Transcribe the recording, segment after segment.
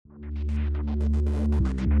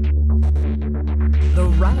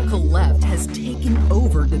radical left has taken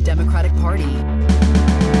over the Democratic Party.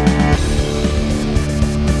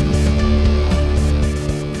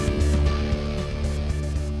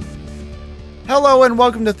 Hello and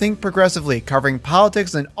welcome to Think Progressively, covering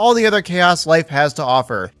politics and all the other chaos life has to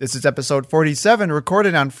offer. This is episode 47,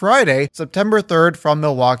 recorded on Friday, September 3rd from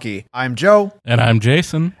Milwaukee. I'm Joe. And I'm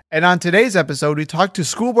Jason. And on today's episode, we talked to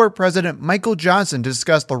School Board President Michael Johnson to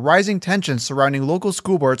discuss the rising tensions surrounding local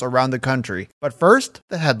school boards around the country. But first,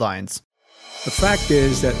 the headlines. The fact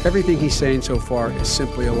is that everything he's saying so far is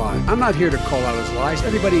simply a lie. I'm not here to call out his lies.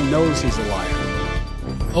 Everybody knows he's a liar.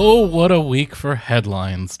 Oh, what a week for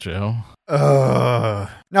headlines, Joe.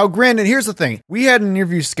 Now, granted, here's the thing. We had an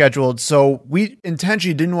interview scheduled, so we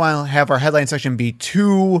intentionally didn't want to have our headline section be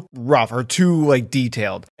too rough or too,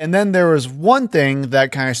 detailed. And then there was one thing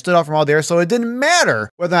that kind of stood out from all there, so it didn't matter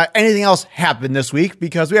whether or not anything else happened this week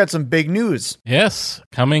because we had some big news. Yes,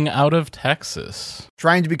 coming out of Texas.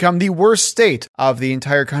 Trying to become the worst state of the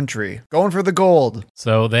entire country. Going for the gold.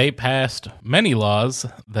 So they passed many laws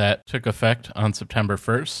that took effect on September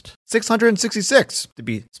 1st. 666, to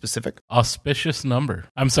be specific. Auspicious number.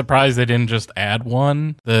 I'm surprised they didn't just add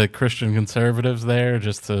one, the Christian conservatives there,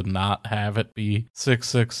 just to not have it be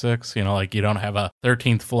 666. You know, like you don't have a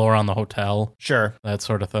 13th floor on the hotel. Sure. That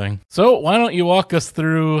sort of thing. So why don't you walk us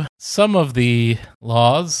through some of the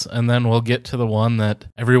laws, and then we'll get to the one that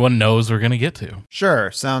everyone knows we're going to get to.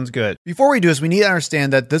 Sure, sounds good. Before we do this, we need to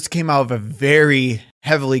understand that this came out of a very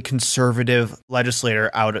heavily conservative legislator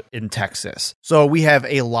out in Texas. So we have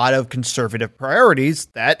a lot of conservative priorities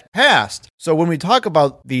that passed. So when we talk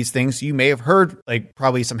about these things, you may have heard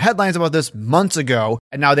probably some headlines about this months ago,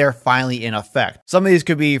 and now they're finally in effect. Some of these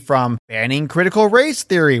could be from banning critical race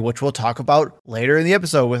theory, which we'll talk about later in the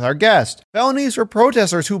episode with our guest. Felonies for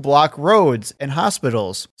protesters who block roads and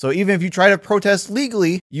hospitals. So even if you try to protest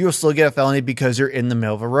legally, you'll still get a felony because you're in the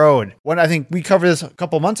middle of a road. When I think we covered this a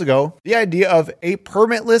couple months ago, the idea of a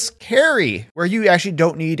permitless carry, where you actually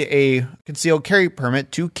don't need a concealed carry permit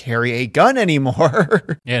to carry a gun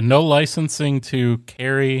anymore. Yeah, no licensing to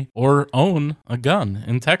carry or own a gun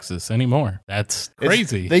in Texas anymore. That's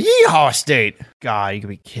crazy. It's the yeehaw state. God, you could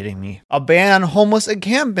be kidding me. A ban on homeless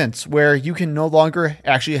encampments, where you can no longer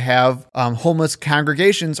actually have homeless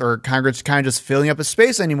congregations or congregants kind of just filling up a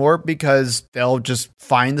space anymore because they'll just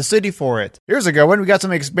fine the city for it. Here's a good one. We got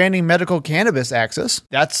some expanding medical cannabis access.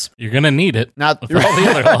 You're going to need it. Not with all the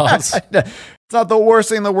other laws. It's not the worst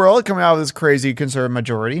thing in the world coming out of this crazy conservative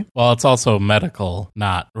majority. Well, it's also medical,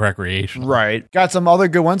 not recreational. Right. Got some other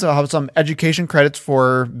good ones. I'll have some education credits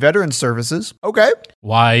for veteran services. Okay.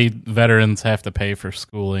 Why veterans have to pay for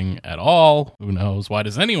schooling at all? Who knows? Why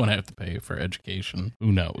does anyone have to pay for education?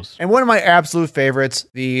 Who knows? And one of my absolute favorites,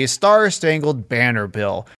 the Star-Spangled Banner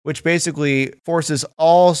Bill, which basically forces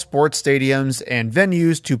all sports stadiums and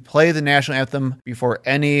venues to play the national anthem before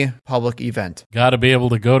any public event. Got to be able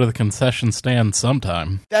to go to the concession stand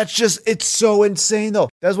sometime. It's so insane, though.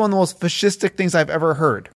 That's one of the most fascistic things I've ever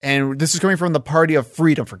heard. And this is coming from the Party of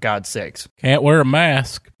Freedom, for God's sakes. Can't wear a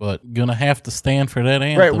mask, but gonna have to stand for that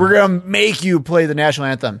anthem. Right, we're gonna make you play the national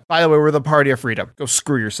anthem. By the way, we're the Party of Freedom. Go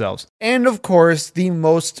screw yourselves. And of course, the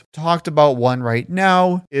most talked about one right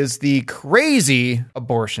now is the crazy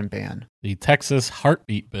abortion ban. The Texas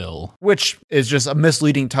Heartbeat Bill. Which is just a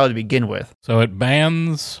misleading title to begin with. So it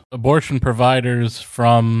bans abortion providers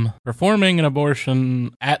from performing an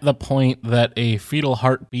abortion at the point that a fetal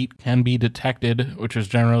heartbeat can be detected, which is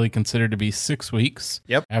generally considered to be 6 weeks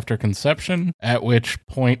after conception, at which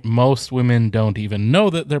point most women don't even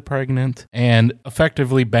know that they're pregnant, and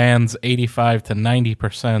effectively bans 85 to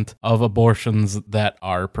 90% of abortions that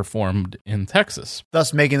are performed in Texas.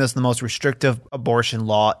 Thus making this the most restrictive abortion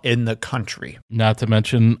law in the country. Not to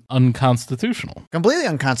mention unconstitutional. Completely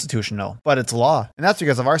unconstitutional, but it's law. And that's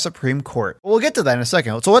because of our Supreme Court. We'll get to that in a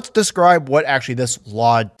second. So let's describe what actually this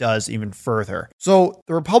law does even further. So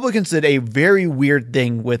the Republicans did a very weird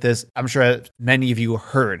thing with this, I'm sure many of you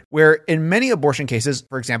heard, where in many abortion cases,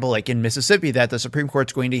 for example, like in Mississippi, that the Supreme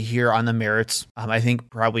Court's going to hear on the merits, I think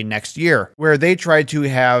probably next year, where they tried to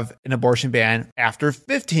have an abortion ban after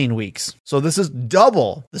 15 weeks. So this is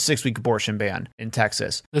double the 6-week abortion ban in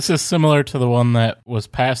Texas. This is similar to the one that was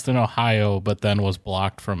passed in Ohio, but then was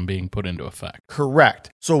blocked from being put into effect. Correct.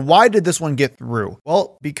 So why did this one get through?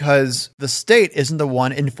 Well, because the state isn't the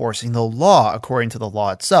one enforcing the law according to the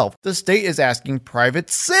law itself. The state is asking private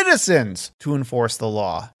citizens to enforce the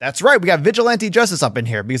law. That's right, we got vigilante justice up in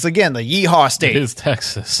here because, again, the yeehaw state. It is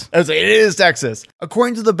Texas. It is Texas.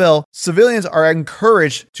 According to the bill, civilians are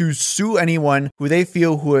encouraged to sue anyone who they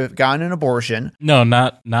feel who have gotten an abortion. No,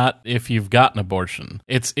 not if you've got an abortion.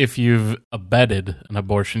 It's if you've abetted an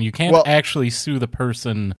abortion. You can't actually sue the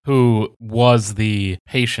person who was the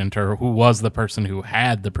patient or who was the person who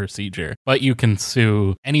had the procedure, but you can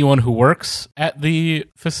sue anyone who works at the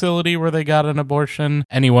facility where they got an abortion,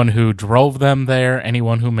 anyone who drove them there,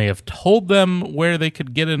 anyone who may have told them where they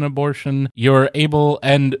could get an abortion. You're able,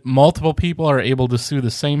 and multiple people are able to sue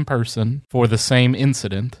the same person for the same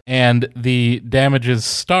incident, and the damages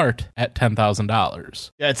start at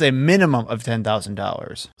 $10,000. Yeah, it's a minimum of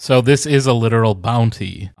 $10,000. So this is a literal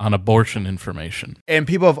bounty on abortion information. And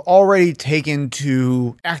people have already taken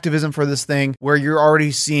to activism for this thing where you're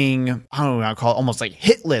already seeing, I don't know what I call it, almost like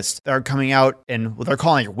hit lists that are coming out, and they're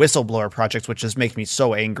calling it whistleblower projects, which just makes me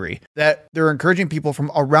so angry that they're encouraging people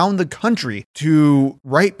from around the country to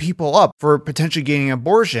write people up for potentially getting an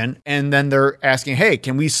abortion. And then they're asking, hey,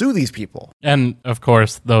 can we sue these people? And of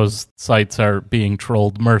course, those sites are being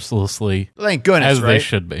trolled mercilessly. Thank goodness, as they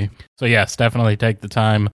should be. So yes, definitely take the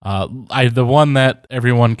time. The one that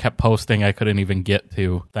everyone kept posting, I couldn't even get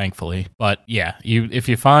to, thankfully. But yeah, if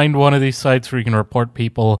you find one of these sites where you can report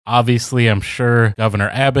people, obviously I'm sure Governor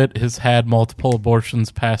Abbott has had multiple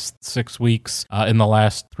abortions past 6 weeks in the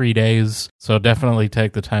last 3 days. So definitely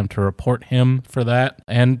take the time to report him for that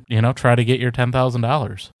and, try to get your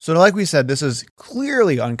 $10,000. So like we said, this is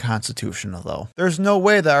clearly unconstitutional, though. There's no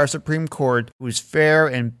way that our Supreme Court, who's fair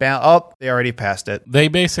and they already passed it. They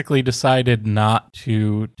basically decided not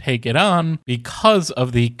to take it on because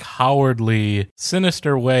of the cowardly,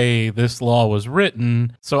 sinister way this law was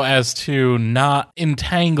written, so as to not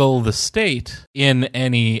entangle the state in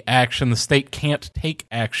any action. The state can't take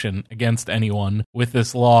action against anyone with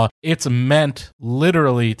this law. It's meant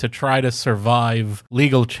literally to try to survive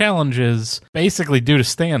legal challenges, basically due to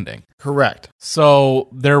standing. Correct. So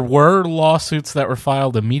there were lawsuits that were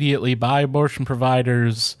filed immediately by abortion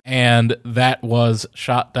providers, and that was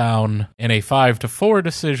shot down in a 5-4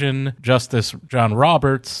 decision. Justice John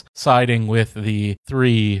Roberts siding with the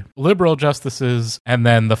 3 liberal justices, and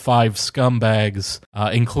then the 5 scumbags,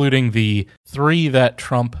 including the 3 that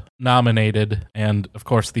Trump nominated, and of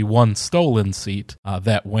course the 1 stolen seat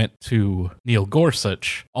that went to Neil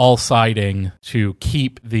Gorsuch, all siding to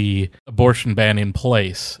keep the abortion ban in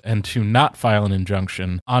place and to not file an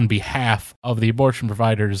injunction on behalf of the abortion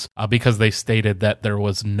providers because they stated that there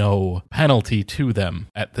was no penalty to them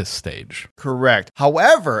at this stage. Correct.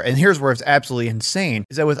 However, and here's where it's absolutely insane,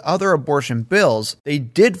 is that with other abortion bills, they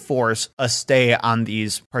did force a stay on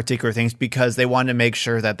these particular things because they wanted to make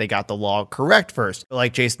sure that they got the law correct first. But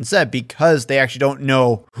like Jason said, because they actually don't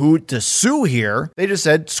know who to sue here, they just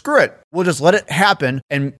said, screw it. We'll just let it happen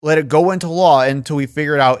and let it go into law until we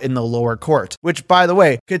figure it out in the lower court, which, by the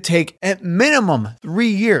way, could take at minimum 3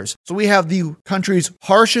 years. So we have the country's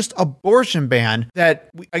harshest abortion ban that,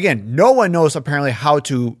 again, no one knows apparently how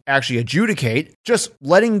to actually adjudicate, just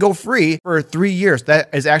letting go free for 3 years.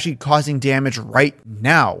 That is actually causing damage right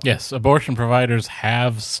now. Yes, abortion providers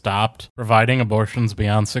have stopped providing abortions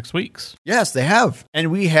beyond 6 weeks. Yes, they have.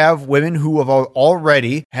 And we have women who have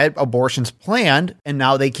already had abortions planned and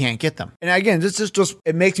now they can't get them. And again, this is just,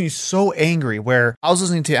 it makes me so angry where I was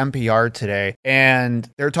listening to NPR today and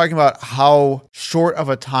they're talking about how short of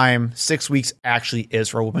a time 6 weeks actually is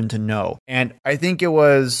for a woman to know. And I think it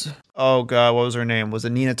was, oh God, what was her name? Was it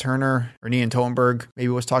Nina Turner or Nina Totenberg? Maybe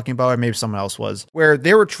was talking about it. Maybe someone else was, where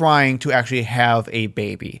they were trying to actually have a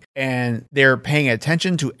baby and they're paying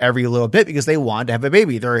attention to every little bit because they wanted to have a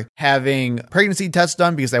baby. They're having pregnancy tests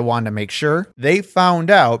done because they wanted to make sure. They found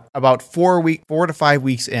out about 4 to 5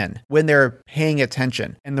 weeks in when they're paying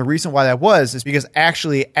attention. And the reason why that was is because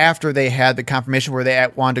actually after they had the confirmation where they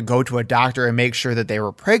wanted to go to a doctor and make sure that they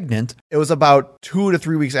were pregnant, it was about 2 to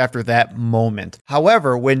 3 weeks after that moment.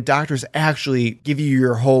 However, when doctors actually give you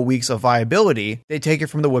your whole weeks of viability, they take it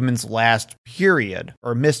from the woman's last period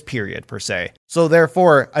or missed period per se. So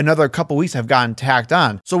therefore, another couple weeks have gotten tacked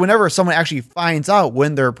on. So whenever someone actually finds out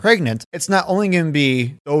when they're pregnant, it's not only going to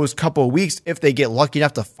be those couple of weeks if they get lucky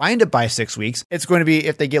enough to find it by 6 weeks. It's going to be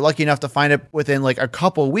if they get lucky enough to find it within like a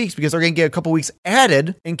couple of weeks because they're going to get a couple of weeks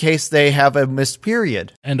added in case they have a missed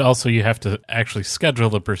period. And also you have to actually schedule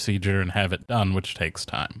the procedure and have it done, which takes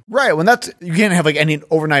time. Right. When you can't have like any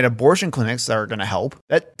overnight abortion clinics that are going to help.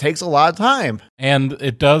 That takes a lot of time. And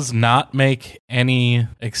it does not make any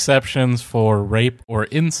exceptions for rape or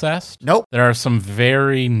incest. Nope. There are some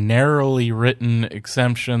very narrowly written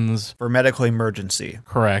exemptions. For medical emergency.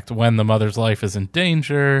 Correct. When the mother's life is in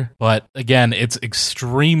danger. But again, it's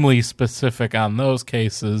extremely specific on those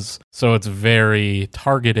cases. So it's very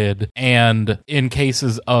targeted. And in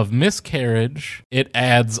cases of miscarriage, it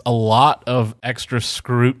adds a lot of extra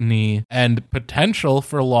scrutiny and potential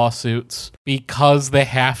for lawsuits because they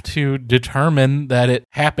have to determine that it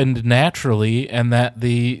happened naturally and that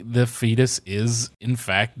the fetus is in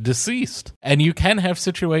fact deceased. And you can have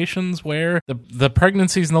situations where the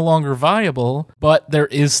pregnancy is no longer viable, but there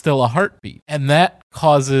is still a heartbeat. And that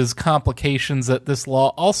causes complications that this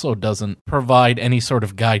law also doesn't provide any sort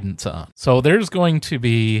of guidance on. So there's going to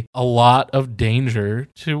be a lot of danger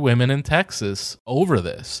to women in Texas over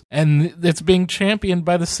this. And it's being championed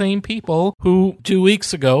by the same people who 2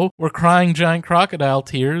 weeks ago were crying giant crocodile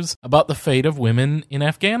tears about the fate of women in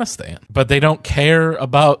Afghanistan. But they don't care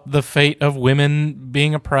about the fate of women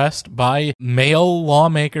being oppressed by male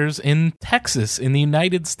lawmakers in Texas, in the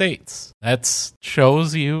United States. That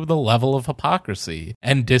shows you the level of hypocrisy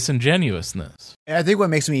and disingenuousness. And I think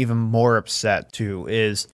what makes me even more upset, too,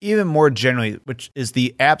 is even more generally, which is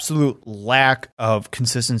the absolute lack of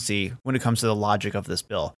consistency when it comes to the logic of this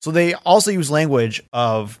bill. So they also use language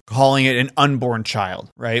of calling it an unborn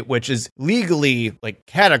child, right? Which is legally like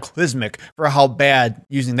cataclysmic for how bad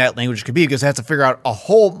using that language could be, because they have to figure out a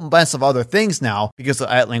whole mess of other things now because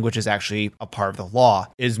that language is actually a part of the law.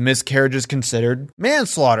 Is miscarriages considered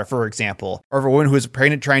manslaughter, for example? Or if a woman who is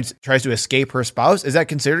pregnant tries to escape her spouse, is that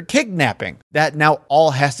considered kidnapping? That now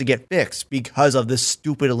all has to get fixed because of this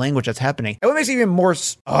stupid language that's happening. And what makes it even more,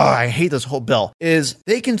 I hate this whole bill, is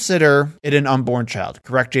they consider it an unborn child.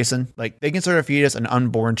 Correct, Jason? Like, they consider a fetus an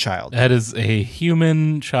unborn child. That is a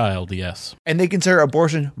human child, yes. And they consider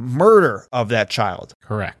abortion murder of that child.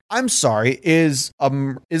 Correct. I'm sorry, is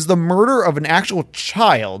the murder of an actual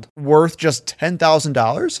child worth just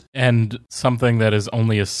 $10,000? And something that is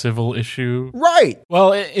only a civil issue? Right.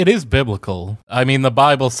 Well, it is biblical. I mean, the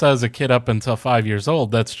Bible says a kid up until 5 years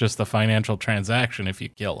old, that's just a financial transaction if you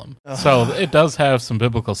kill him. So it does have some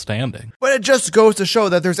biblical standing. But it just goes to show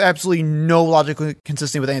that there's absolutely no logical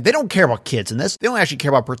consistency with anything. They don't care about kids in this. They don't actually care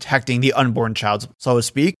about protecting the unborn child, so to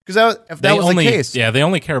speak. Because if that was the case... Yeah, they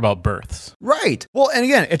only care about births. Right. Well, and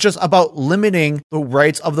again, it's just about limiting the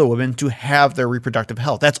rights of the women to have their reproductive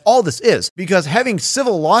health. That's all this is. Because having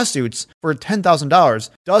civil lawsuits for $10,000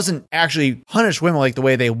 doesn't actually punish women like the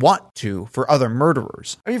way they want to for other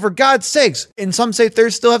murderers. I mean, for God's sakes, in some states, they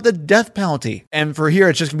still have the death penalty. And for here,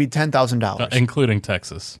 it's just going to be $10,000. Including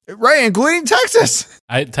Texas. Right, including Texas.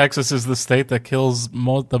 Texas is the state that kills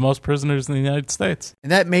the most prisoners in the United States.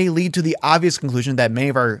 And that may lead to the obvious conclusion that many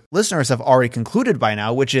of our listeners have already concluded by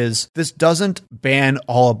now, which is this doesn't ban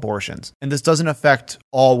all abortions. And this doesn't affect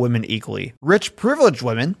all women equally. Rich, privileged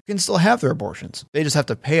women can still have their abortions. They just have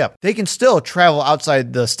to pay up. They can still travel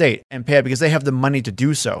outside the state and pay up because they have the money to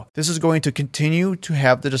do so. This is going to continue to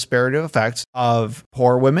have the disparity of effects of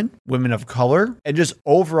poor women, women of color, and just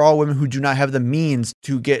overall women who do not have the means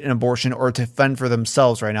to get an abortion or to fend for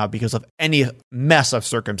themselves right now because of any mess of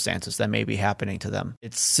circumstances that may be happening to them.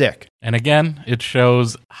 It's sick. And again, it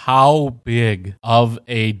shows how big of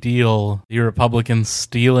a deal the Republicans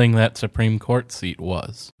stealing that Supreme Court seat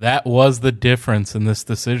was. That was the difference in this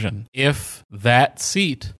decision. If that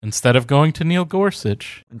seat, instead of going to Neil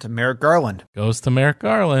Gorsuch, and to Merrick Garland, goes to Merrick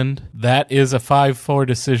Garland, that is a 5-4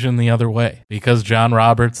 decision the other way, because John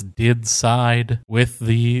Roberts did side with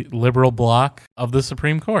the liberal bloc of the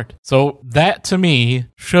Supreme Court. So that, to me,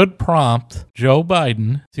 should prompt Joe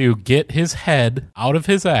Biden to get his head out of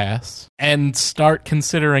his ass and start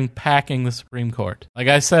considering packing the Supreme Court. Like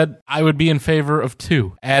I said, I would be in favor of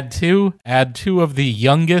 2. Add two of the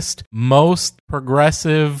youngest, most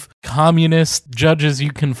progressive, communist judges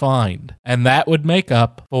you can find. And that would make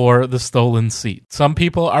up for the stolen seat. Some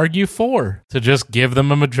people argue 4, to just give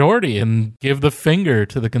them a majority and give the finger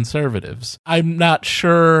to the conservatives. I'm not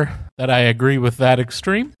sure that I agree with that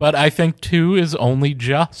extreme, but I think 2 is only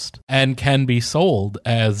just and can be sold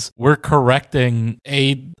as we're correcting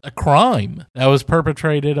a crime that was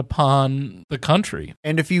perpetrated upon the country.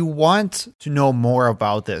 And if you want to know more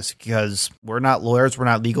about this, because we're not lawyers, we're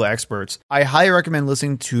not legal experts, I highly recommend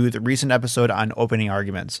listening to the recent episode on opening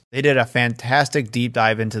arguments. They did a fantastic deep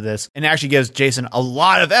dive into this and actually gives Jason a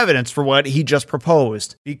lot of evidence for what he just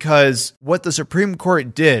proposed, because what the Supreme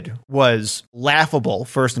Court did was laughable,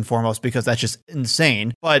 first and foremost, foremost, because that's just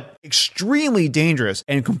insane, but extremely dangerous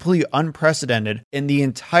and completely unprecedented in the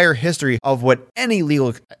entire history of what any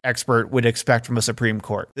legal expert would expect from a Supreme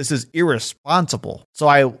Court. This is irresponsible. So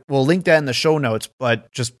I will link that in the show notes,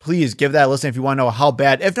 but just please give that a listen if you want to know how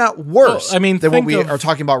bad, if not worse, than what we are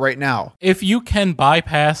talking about right now. If you can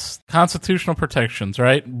bypass constitutional protections,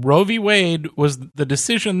 right? Roe v. Wade was the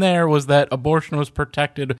decision there was that abortion was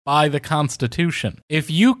protected by the Constitution. If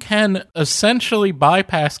you can essentially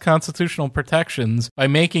bypass constitutional protections by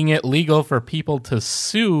making it legal for people to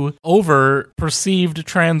sue over perceived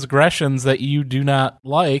transgressions that you do not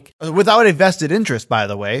like, without a vested interest, by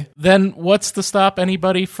the way, then what's to stop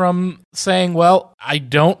anybody from saying, well, I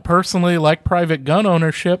don't personally like private gun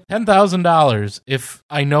ownership, $10,000 if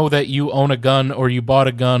I know that you own a gun or you bought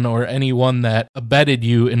a gun or anyone that abetted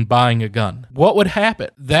you in buying a gun. What would happen?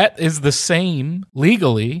 That is the same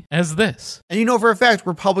legally as this. And you know for a fact,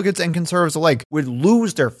 Republicans and conservatives alike would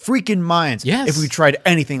lose their freaking minds if we tried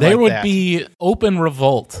anything like that. There would be open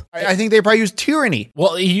revolt. I think they probably use tyranny.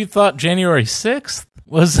 Well, you thought January 6th?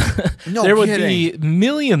 There would be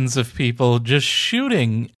millions of people just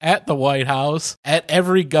shooting at the White House, at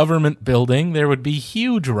every government building. There would be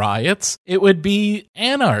huge riots. It would be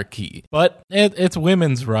anarchy. But it's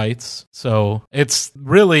women's rights, so it's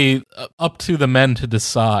really up to the men to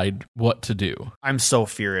decide what to do. I'm so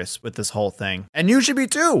furious with this whole thing. And you should be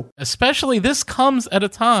too. Especially this comes at a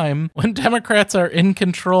time when Democrats are in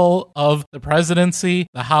control of the presidency,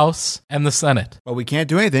 the House, and the Senate. But we can't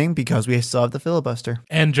do anything because we still have the filibuster.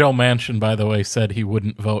 And Joe Manchin, by the way, said he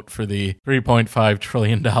wouldn't vote for the $3.5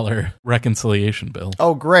 trillion reconciliation bill.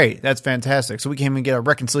 Oh, great. That's fantastic. So we can't even get a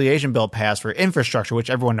reconciliation bill passed for infrastructure, which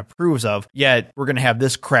everyone approves of, yet we're going to have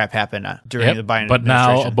this crap happen during the Biden administration. But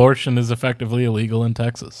now abortion is effectively illegal in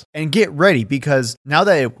Texas. And get ready, because now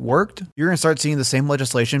that it worked, you're going to start seeing the same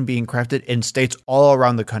legislation being crafted in states all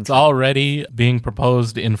around the country. It's already being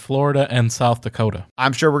proposed in Florida and South Dakota.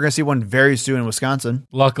 I'm sure we're going to see one very soon in Wisconsin.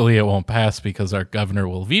 Luckily, it won't pass because our governor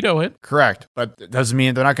will veto it. Correct. But it doesn't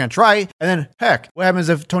mean they're not going to try. And then, heck, what happens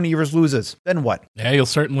if Tony Evers loses? Then what? Yeah, you'll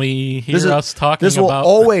certainly hear us talking about... This will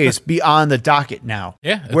always be on the docket now.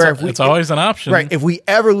 Yeah, it's always an option. Right. If we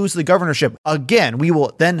ever lose the governorship, again, we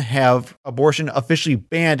will then have abortion officially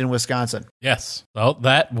banned in Wisconsin. Yes. Well,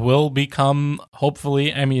 that will become,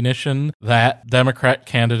 hopefully, ammunition that Democrat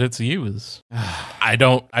candidates use.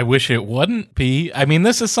 I wish it wouldn't be. I mean,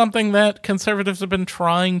 this is something that conservatives have been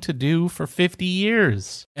trying to do for 50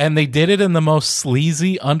 years. And they did it in the most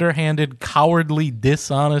sleazy, underhanded, cowardly,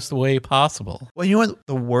 dishonest way possible. Well, you know what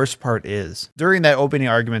the worst part is? During that opening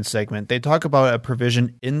argument segment, they talk about a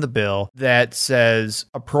provision in the bill that says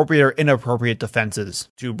appropriate or inappropriate defenses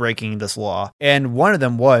to breaking this law. And one of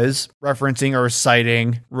them was referencing or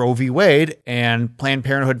citing Roe v. Wade and Planned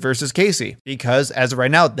Parenthood versus Casey, because as of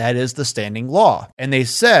right now, that is the standing law. And they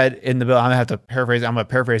said in the bill, I'm going to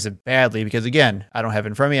paraphrase it badly because, again, I don't have it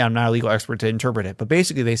in front of me. I'm not a legal expert to interpret it. But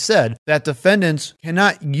basically, they said that defendants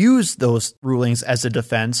cannot use those rulings as a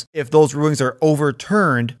defense if those rulings are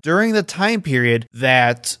overturned during the time period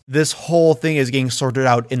that this whole thing is getting sorted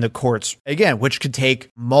out in the courts, again, which could take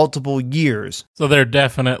multiple years. So they're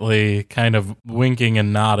definitely kind of winking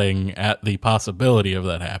and nodding at the possibility of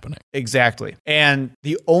that happening. Exactly. And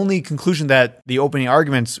the only conclusion that the opening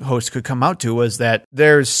arguments host could come out to was that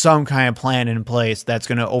there's some kind of plan in place that's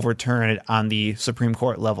going to overturn it on the Supreme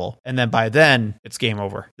Court level. And then by then, it's game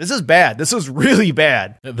over. This is bad. This is really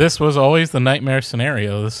bad. This was always the nightmare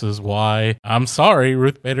scenario. This is why, I'm sorry,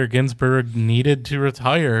 Ruth Bader Ginsburg needed to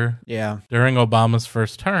retire during Obama's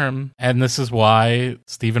first term. And this is why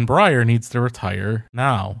Stephen Breyer needs to retire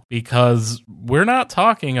now. Because we're not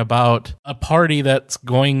talking about a party that's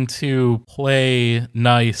going to play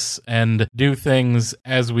nice and do things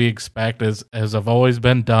as we expect, as have always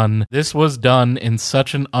been done. This was done in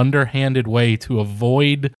such an underhanded way to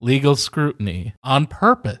avoid legal scrutiny on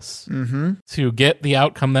purpose to get the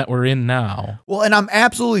outcome that we're in now. Well, and I'm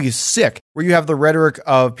absolutely sick where you have the rhetoric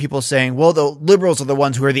of people saying, well, the liberals are the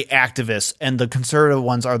ones who are the activists and the conservative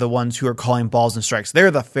ones are the ones who are calling balls and strikes.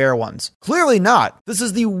 They're the fair ones. Clearly not. This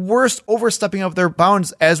is the worst overstepping of their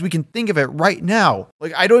bounds as we can think of it right now.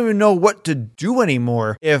 Like, I don't even know what to do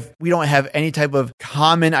anymore if we don't have any type of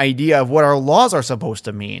common idea of what our laws are supposed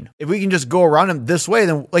to mean. If we can just go around them this way,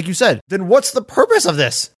 then, like you said, then what's the purpose of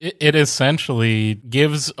this? It essentially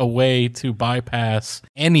gives a way to bypass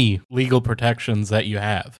any legal protections that you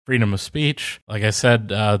have. Freedom of speech, speech. Like I said,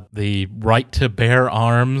 the right to bear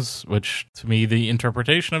arms, which to me, the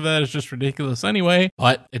interpretation of that is just ridiculous anyway,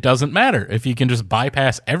 but it doesn't matter. If you can just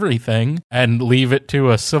bypass everything and leave it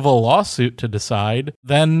to a civil lawsuit to decide,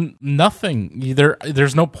 then nothing.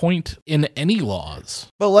 There's no point in any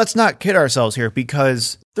laws. But let's not kid ourselves here,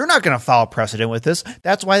 because they're not going to follow precedent with this.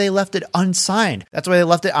 That's why they left it unsigned. That's why they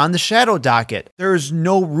left it on the shadow docket. There is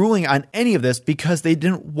no ruling on any of this because they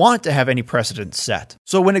didn't want to have any precedent set.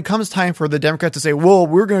 So when it comes time for the Democrats to say, well,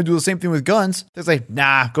 we're going to do the same thing with guns, they say,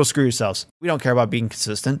 nah, go screw yourselves. We don't care about being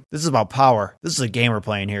consistent. This is about power. This is a game we're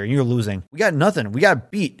playing here. You're losing. We got nothing. We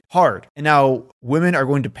got beat hard. And now women are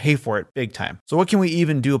going to pay for it big time. So what can we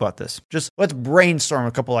even do about this? Just let's brainstorm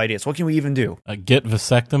a couple ideas. What can we even do? Get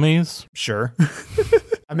vasectomies? Sure.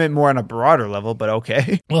 I meant more on a broader level, but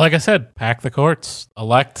okay. Well, like I said, pack the courts.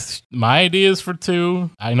 Elect. My ideas for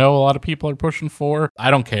 2. I know a lot of people are pushing 4. I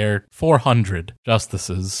don't care. 400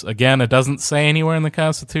 justices. Again, it doesn't say anywhere in the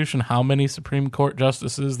Constitution how many Supreme Court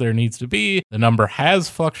justices there needs to be. The number has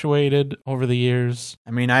fluctuated over the years.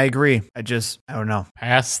 I mean, I agree. I don't know.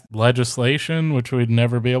 Pass legislation, which we'd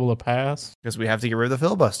never be able to pass. Because we have to get rid of the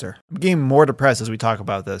filibuster. I'm getting more depressed as we talk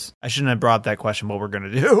about this. I shouldn't have brought up that question, what we're going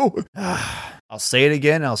to do. I'll say it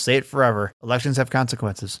again. I'll say it forever. Elections have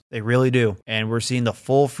consequences. They really do. And we're seeing the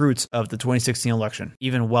full fruits of the 2016 election,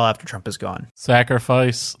 even well after Trump is gone.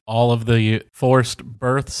 Sacrifice all of the forced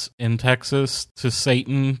births in Texas to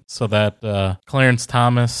Satan so that Clarence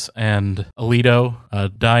Thomas and Alito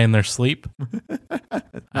die in their sleep.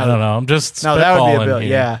 I don't know. I'm just spitballing. No, that would be a bill.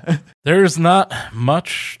 here. Yeah. There's not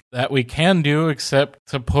much that we can do except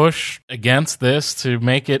to push against this, to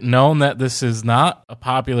make it known that this is not a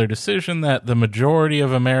popular decision, that the majority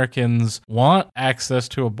of Americans want access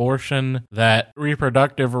to abortion, that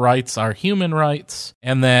reproductive rights are human rights,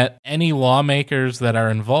 and that any lawmakers that are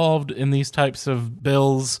involved in these types of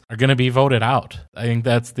bills are going to be voted out. I think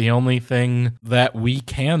that's the only thing that we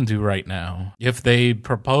can do right now. If they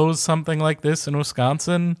propose something like this in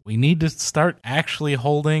Wisconsin, we need to start actually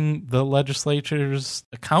holding the legislatures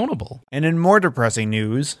accountable. And in more depressing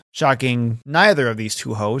news, shocking neither of these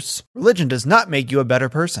two hosts, religion does not make you a better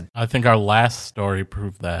person. I think our last story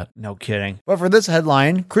proved that. No kidding. But for this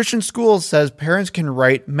headline, Christian Schools says parents can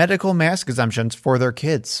write medical mask exemptions for their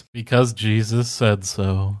kids. Because Jesus said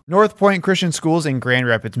so. North Point Christian Schools in Grand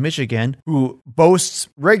Rapids, Michigan, who boasts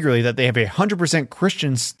regularly that they have 100%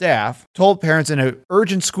 Christian staff, told parents in an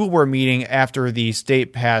urgent school board meeting after the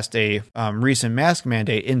state passed a recent mask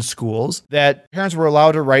mandate in schools that parents were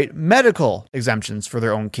allowed to write medical exemptions for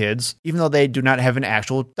their own kids, even though they do not have an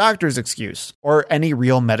actual doctor's excuse or any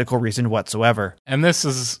real medical reason whatsoever. And this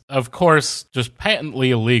is, of course, just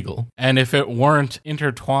patently illegal. And if it weren't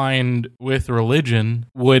intertwined with religion,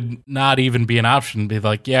 would not even be an option. Be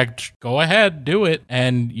like, yeah, go ahead, do it,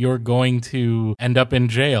 and you're going to end up in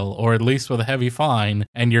jail, or at least with a heavy fine,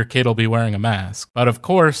 and your kid will be wearing a mask. But of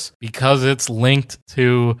course, because it's linked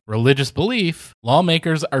to religious belief,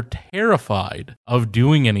 lawmakers are terrified of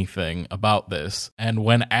doing anything about this. And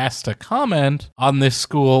when asked to comment on this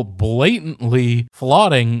school blatantly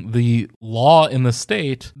flaunting the law in the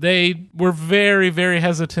state, they were very, very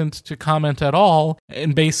hesitant to comment at all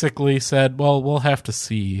and basically said, well, we'll have to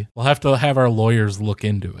see. We'll have to have our lawyers look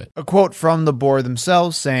into it. A quote from the board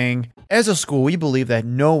themselves saying, as a school, we believe that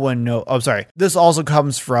no one knows. Oh, sorry. This also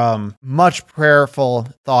comes from much prayerful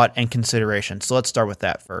thought and consideration. So let's start with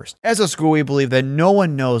that first. As a school, we believe that no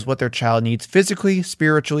one knows what their child needs physically,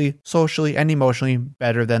 spiritually, socially, and emotionally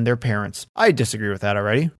better than their parents. I disagree with that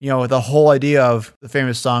already. You know, the whole idea of the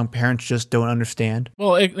famous song, Parents Just Don't Understand.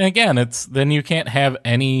 Well, again, it's then you can't have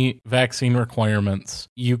any vaccine requirements.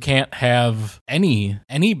 You can't have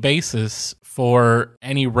any basis for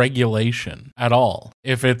any regulation at all.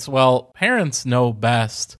 If it's, well, parents know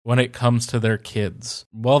best when it comes to their kids,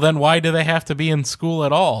 well, then why do they have to be in school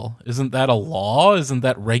at all? Isn't that a law? Isn't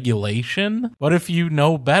that regulation? What if you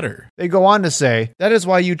know better? They go on to say, that is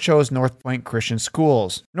why you chose North Point Christian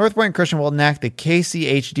Schools. North Point Christian will enact the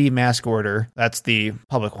KCHD mask order, that's the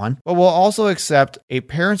public one, but will also accept a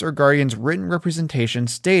parent's or guardian's written representation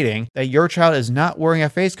stating that your child is not wearing a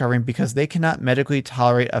face covering because they cannot medically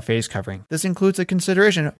tolerate a face covering. This includes a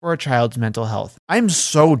consideration for a child's mental health. I'm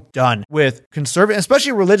so done with conservative,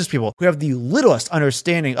 especially religious people who have the littlest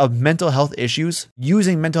understanding of mental health issues,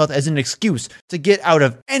 using mental health as an excuse to get out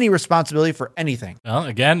of any responsibility for anything. Well,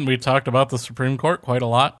 again, we talked about the Supreme Court quite a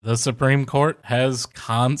lot. The Supreme Court has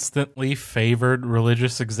constantly favored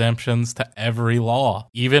religious exemptions to every law,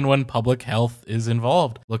 even when public health is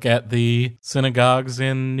involved. Look at the synagogues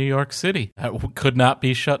in New York City that could not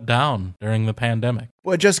be shut down during the pandemic.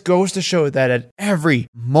 But it just goes to show that at every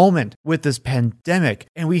moment with this pandemic,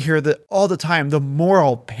 and we hear that all the time, the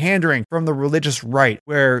moral pandering from the religious right,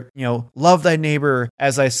 where, love thy neighbor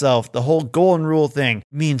as thyself, the whole golden rule thing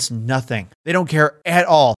means nothing. They don't care at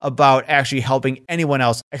all about actually helping anyone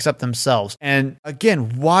else except themselves. And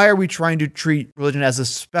again, why are we trying to treat religion as a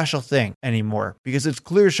special thing anymore? Because it's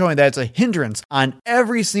clearly showing that it's a hindrance on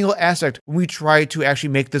every single aspect when we try to actually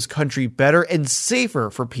make this country better and safer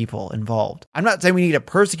for people involved. I'm not saying we need to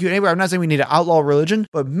persecute anybody. I'm not saying we need to outlaw religion,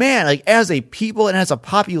 but man, as a people and as a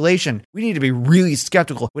population, we need to be really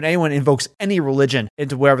skeptical when anyone invokes any religion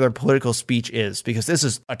into whatever their political speech is, because this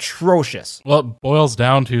is atrocious. Well, it boils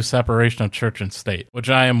down to separation of church and state, which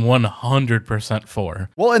I am 100% for.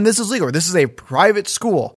 Well, and this is legal. This is a private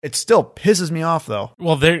school. It still pisses me off, though.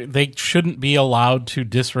 Well, they shouldn't be allowed to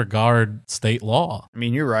disregard state law. I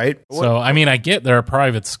mean, you're right. So, I get they're a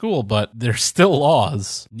private school, but there's still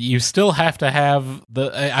laws. You still have to have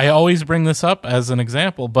I always bring this up as an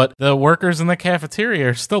example, but the workers in the cafeteria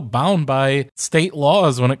are still bound by state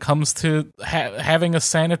laws when it comes to having a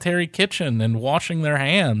sanitary kitchen and washing their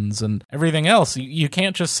hands and everything else. You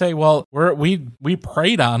can't just say, well, we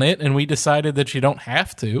prayed on it and we decided that you don't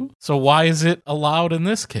have to. So why is it allowed in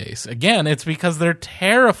this case? Again, it's because they're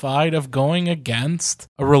terrified of going against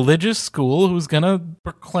a religious school who's going to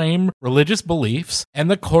proclaim religious beliefs, and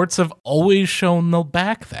the courts have always shown they'll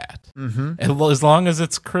back that. Mm-hmm. As long as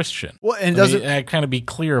it's Christian. Well, and doesn't I kind of be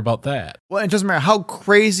clear about that. Well, it doesn't matter how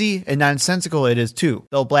crazy and nonsensical it is, too.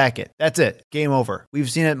 They'll black it. That's it. Game over. We've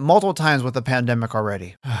seen it multiple times with the pandemic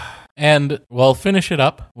already. And we'll finish it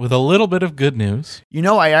up with a little bit of good news.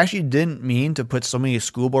 I actually didn't mean to put so many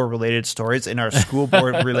school board related stories in our school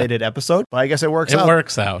board related episode, but I guess it works out. It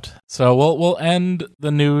works out. So we'll end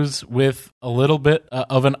the news with a little bit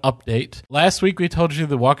of an update. Last week we told you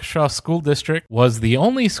the Waukesha School District was the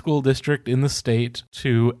only school district in the state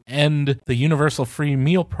to end the universal free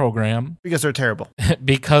meal program. Because they're terrible.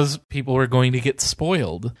 Because people were going to get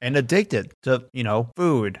spoiled. And addicted to,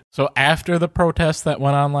 food. So after the protests that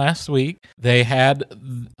went on last week, they had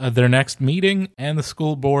their next meeting, and the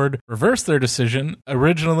school board reversed their decision.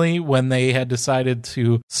 Originally, when they had decided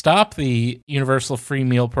to stop the universal free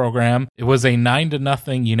meal program, it was a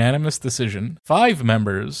 9-0 unanimous decision. 5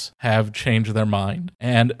 members have changed their mind,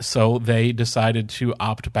 and so they decided to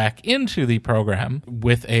opt back into the program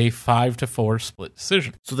with a 5-4 split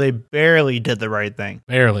decision. So they barely did the right thing.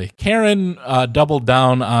 Barely. Karen doubled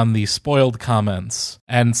down on the spoiled comments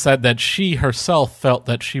and said that she herself felt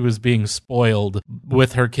that she was being spoiled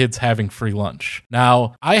with her kids having free lunch.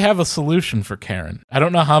 Now, I have a solution for Karen. I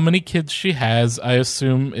don't know how many kids she has. I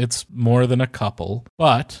assume it's more than a couple.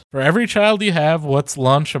 But for every child you have, what's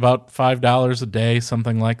lunch? About $5 a day,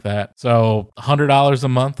 something like that. So $100 a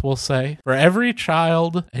month, we'll say. For every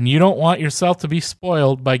child, and you don't want yourself to be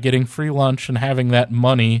spoiled by getting free lunch and having that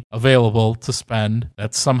money available to spend,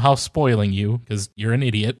 that's somehow spoiling you because you're an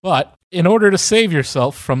idiot. But in order to save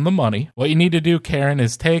yourself from the money, what you need to do, Karen,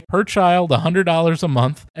 is take per child $100 a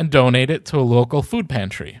month and donate it to a local food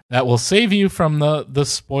pantry. That will save you from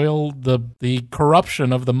the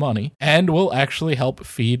corruption of the money, and will actually help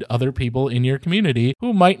feed other people in your community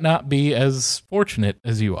who might not be as fortunate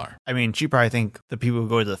as you are. I mean, she probably think the people who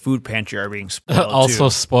go to the food pantry are being spoiled also too.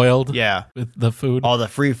 Spoiled? Yeah. With the food? All the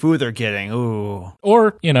free food they're getting. Ooh.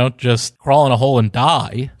 Or, just crawl in a hole and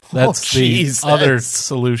die. That's the other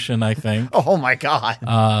solution, I think. Oh my God.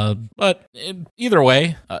 But either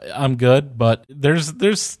way, I'm good. But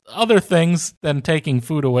there's other things than taking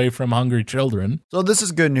food away from hungry children. So this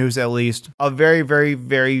is good news, at least. A very, very,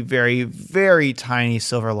 very, very, very tiny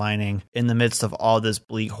silver lining in the midst of all this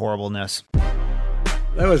bleak horribleness.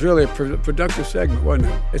 That was really a productive segment,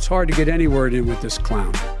 wasn't it? It's hard to get any word in with this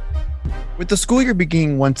clown. With the school year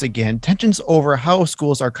beginning once again, tensions over how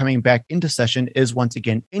schools are coming back into session is once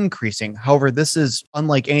again increasing. However, this is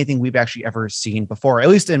unlike anything we've actually ever seen before, at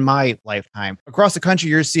least in my lifetime. Across the country,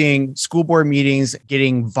 you're seeing school board meetings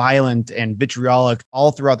getting violent and vitriolic all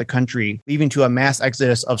throughout the country, leading to a mass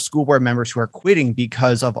exodus of school board members who are quitting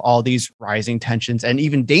because of all these rising tensions and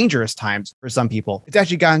even dangerous times for some people. It's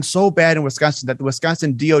actually gotten so bad in Wisconsin that the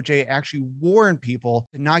Wisconsin DOJ actually warned people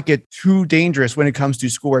to not get too dangerous when it comes to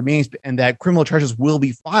school board meetings, and that criminal charges will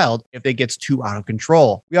be filed if it gets too out of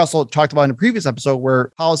control. We also talked about in a previous episode where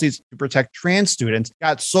policies to protect trans students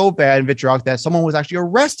got so bad and vitriolic that someone was actually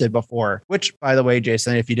arrested before, which, by the way,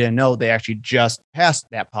 Jason, if you didn't know, they actually just passed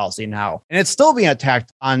that policy now. And it's still being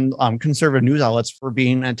attacked on conservative news outlets for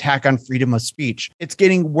being an attack on freedom of speech. It's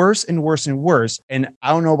getting worse and worse and worse. And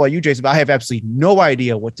I don't know about you, Jason, but I have absolutely no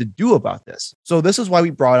idea what to do about this. So this is why we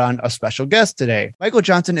brought on a special guest today. Michael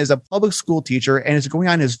Johnson is a public school teacher and is going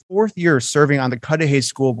on his 4th year serving on the Cudahy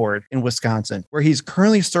School Board in Wisconsin, where he's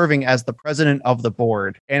currently serving as the president of the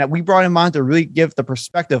board. And we brought him on to really give the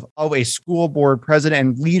perspective of a school board president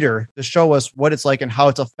and leader to show us what it's like and how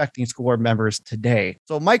it's affecting school board members today.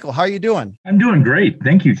 So, Michael, how are you doing? I'm doing great.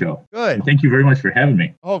 Thank you, Joe. Good. And thank you very much for having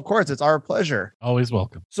me. Oh, of course. It's our pleasure. Always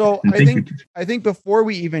welcome. So I think before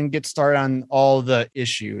we even get started on all the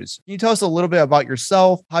issues, can you tell us a little bit about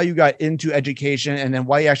yourself, how you got into education, and then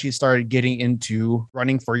why you actually started getting into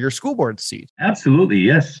running for your school board seat? Absolutely,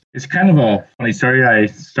 yes. It's kind of a funny story. I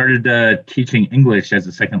started teaching English as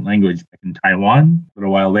a second language back in Taiwan. A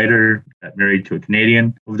little while later, got married to a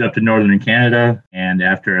Canadian, moved up to northern Canada, and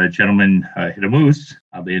after a gentleman hit a moose,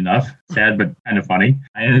 oddly enough, sad but kind of funny,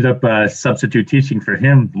 I ended up substitute teaching for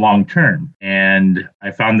him long term. And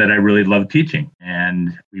I found that I really loved teaching.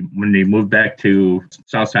 And when we moved back to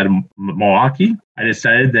south side of Milwaukee, I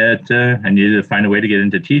decided that I needed to find a way to get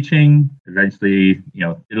into teaching. Eventually, did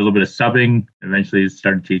a little bit of subbing. Eventually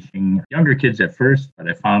started teaching younger kids at first, but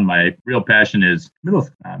I found my real passion is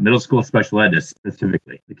middle school special ed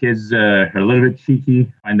specifically. The kids are a little bit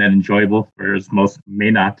cheeky, find that enjoyable, whereas most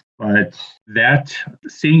may not. But that,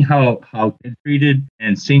 seeing how it's treated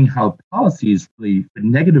and seeing how policies really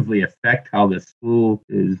negatively affect how the school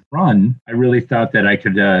is run, I really thought that I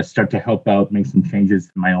could start to help out, make some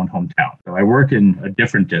changes in my own hometown. So I work in a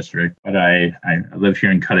different district, but I live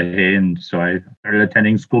here in Cudahy, and so I started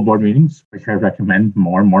attending school board meetings, which I recommend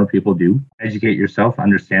more and more people do. Educate yourself,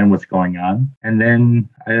 understand what's going on, and then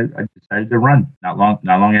I decided to run. Not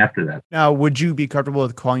long after that. Now, would you be comfortable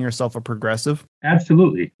with calling yourself a progressive?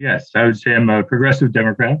 Absolutely. Yes. I would say I'm a progressive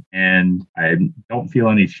Democrat, and I don't feel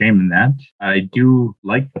any shame in that. I do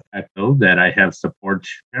like the fact, though, that I have support,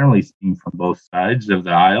 generally speaking, from both sides of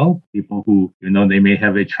the aisle. People who, even though they may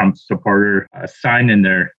have a Trump supporter sign in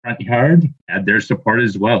their front yard, add their support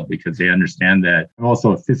as well, because they understand that I'm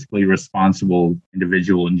also a fiscally responsible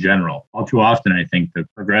individual in general. All too often, I think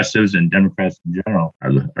that progressives and Democrats in general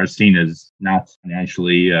are seen as not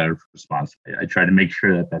financially responsible. I try to make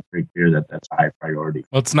sure that that's very clear, that that's a high priority.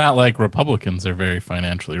 Well, it's not like Republicans are very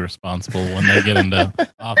financially responsible when they get into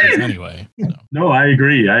office anyway. So. No, I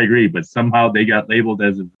agree. But somehow they got labeled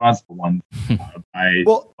as a responsible one by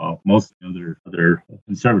most other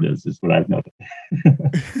conservatives, is what I've noticed.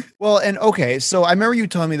 Well, and okay, so I remember you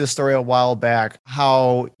telling me this story a while back,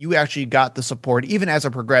 how you actually got the support even as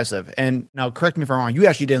a progressive. And now, correct me if I'm wrong, you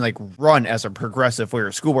actually didn't run as a progressive for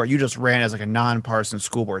your school board. You just ran as a nonpartisan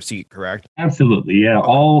school board seat, correct? Absolutely, yeah. Okay.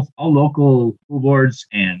 All local school boards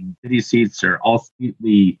and city seats are all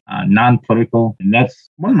completely non-political, and that's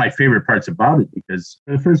one of my favorite parts about it, because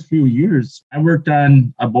for the first few years, I worked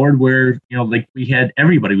on a board where we had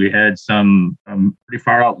everybody. We had some pretty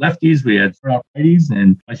far out lefties, we had far out righties,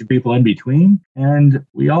 and a bunch of people in between, and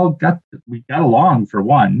we got along for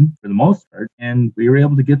the most part, and we were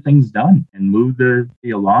able to get things done and move the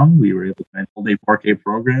city along. We were able to have a full day 4K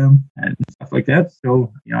program and stuff like that.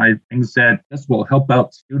 So I think that this will help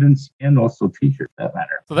out students and also teachers, for that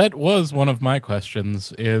matter. So that was one of my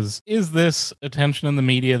questions: is this attention in the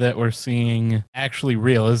media that we're seeing actually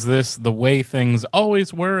real? Is this the way things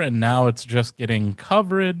always were and now it's just getting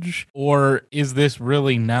coverage? Or is this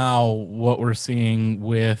really now what we're seeing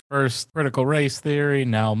with first critical race theory,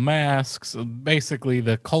 now masks, basically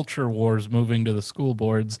the culture wars moving to the school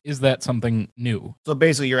boards? Is that something new? So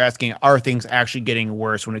basically you're asking, are things actually getting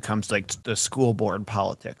worse when it comes to the school board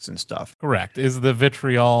politics and stuff? Correct. Is the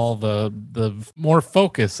vitriol, the more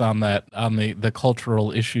focus on that, on the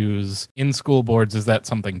cultural issues in school boards, is that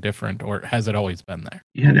something different, or has it always been there?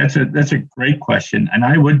 Yeah, that's a great question. And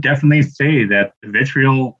I would definitely say that the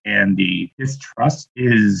vitriol and the distrust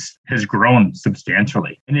has grown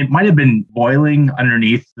substantially. And it might have been boiling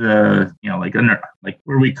underneath the,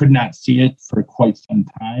 where we could not see it for quite some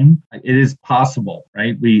time. It is possible,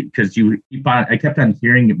 right? I kept on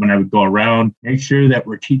hearing it when I would go around, make sure that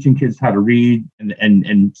we're teaching kids how to read,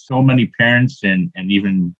 and so many parents and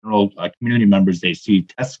even community members, they see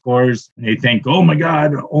test scores and they think, oh my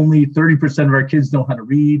God, only 30% of our kids know how to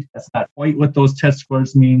read. That's not quite what those test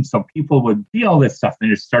scores mean. So people would see all this stuff and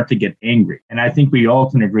just start to get angry. And I think we all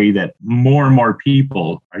can agree that more and more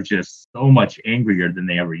people are just so much angrier than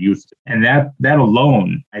they ever used to. And that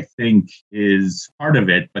alone, I think, is part of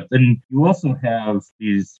it. But then you also have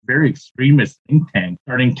these very extremist think tanks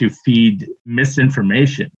starting to feed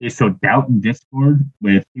misinformation. They sow doubt and discord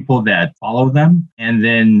with people that follow them. And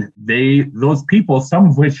then those people, some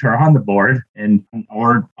of which are on the board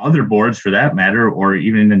or other boards for that matter, or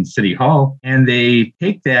even in City Hall, and they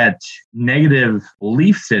take that negative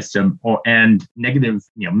belief system and negative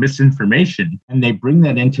misinformation, and they bring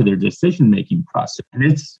that into their decision-making process. And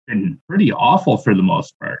it's been pretty awful for the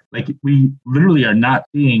most part. Like, we literally are not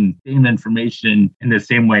seeing same information in the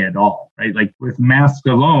same way at all, right? Like with masks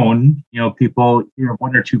alone, people,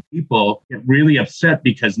 one or two people get really upset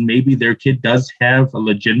because maybe their kid does have a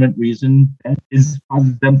legitimate reason that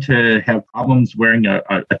causes them to have problems wearing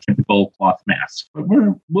a typical cloth mask. But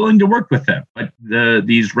we're willing to work with them. But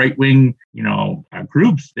these right-wing,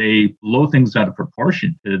 groups, they blow things out of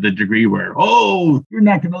proportion to the degree where, oh, you're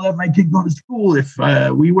not going to let my kid go to school if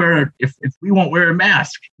we won't wear a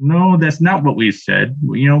mask. No, that's not what we said.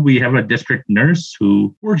 We have a district nurse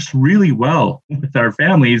who works really well with our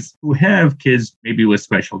families who have kids maybe with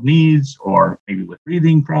special needs or maybe with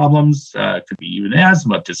breathing problems, could be even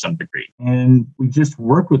asthma to some degree. And we just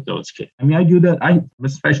work with those kids. I mean, I do that. I'm a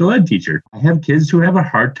special ed teacher. I have kids who have a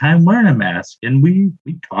hard time wearing a mask, and we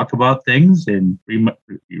talk about things and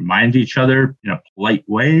remind each other in a polite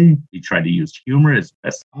way. We try to use humor as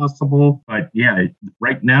best possible. But yeah,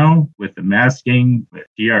 right now with the masking, with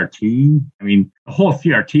CRT, I mean, the whole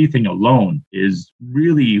CRT thing alone is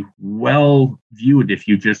really well viewed if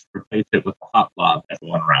you just replace it with hot lava that's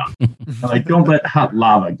going around. Like, don't let hot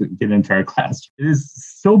lava get into our class. It is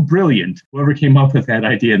so brilliant, whoever came up with that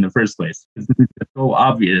idea in the first place. It's so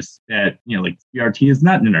obvious that, like, CRT is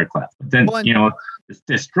not in our class. But then,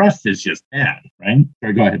 distrust is just bad, right?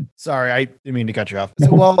 Sorry, go ahead. Sorry, I didn't mean to cut you off.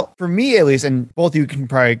 So, well, for me at least, and both of you can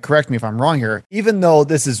probably correct me if I'm wrong here, even though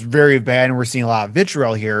this is very bad and we're seeing a lot of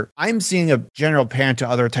vitriol here, I'm seeing a general panic to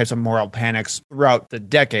other types of moral panics throughout the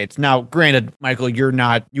decades. Now, granted, Michael,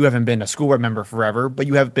 you haven't been a school board member forever, but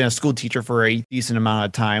you have been a school teacher for a decent amount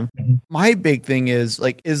of time. Mm-hmm. My big thing is,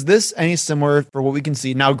 like, is this any similar for what we can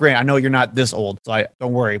see? Now, granted, I know you're not this old, so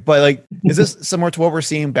don't worry, but like, is this similar to what we're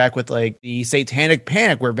seeing back with like the satanic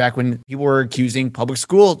panic, where back when people were accusing public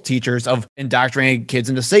school teachers of indoctrinating kids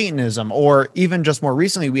into Satanism, or even just more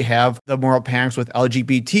recently, we have the moral panics with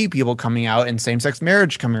LGBT people coming out and same-sex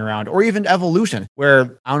marriage coming around, or even evolution,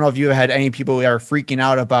 where I don't know if you had any people who are freaking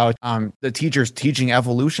out about the teachers teaching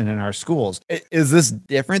evolution in our schools. Is this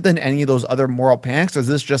different than any of those other moral panics? Or is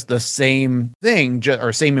this just the same thing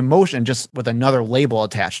or same emotion, just with another label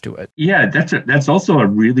attached to it? Yeah, that's also a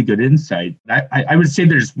really good insight. I would say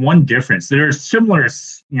there's one difference. There are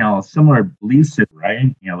similar beliefs,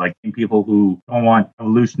 right? Like people who don't want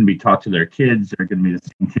evolution to be taught to their kids are going to be the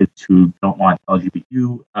same kids who don't want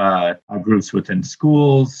LGBTQ groups within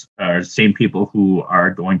schools, or same people who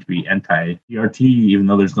are going to be anti-CRT, even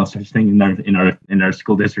though there's no such thing in our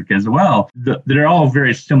school district as well. They're all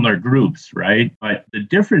very similar groups, right? But the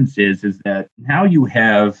difference is that now you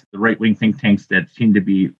have the right-wing think tanks that seem to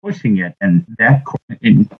be pushing it, and that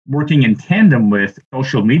working in tandem with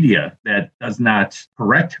social media that does not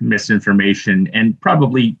correct misinformation and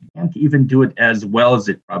probably can't even do it as well as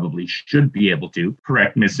it probably should be able to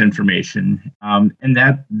correct misinformation. And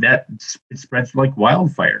that it spreads like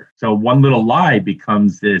wildfire. So one little lie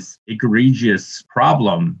becomes this egregious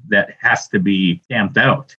problem that has to be stamped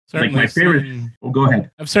out. Certainly, like my favorite. Go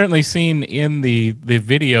ahead. I've certainly seen in the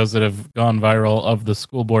videos that have gone viral of the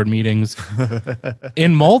school board meetings.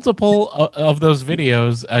 In multiple of those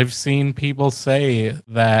videos, I've seen people say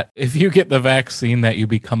that if you get the vaccine, that you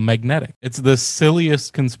become magnetic. It's the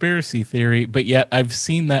silliest conspiracy theory, but yet I've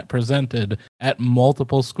seen that presented at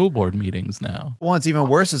multiple school board meetings now. Well, what's even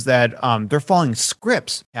worse is that they're following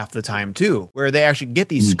scripts half the time too, where they actually get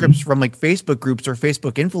these scripts from like Facebook groups or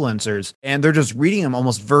Facebook influencers, and they're just reading them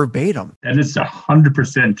almost verbatim. That is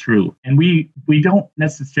 100% true. And we don't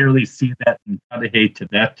necessarily see that in Cudahy to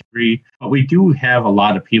that degree, but we do have a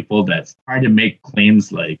lot of people that try to make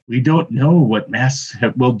claims like, we don't know what masks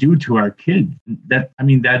will do to our kids. That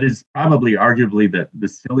is probably arguably the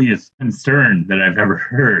silliest concern that I've ever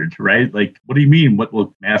heard, right? Like, what do you mean? What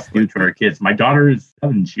will masks do to our kids? My daughter is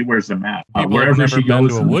 7. She wears a mask. Wherever she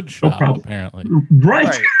goes, to a wood shop, apparently.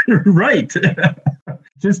 Right. Right.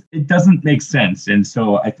 Just, it doesn't make sense. And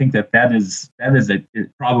so I think that is a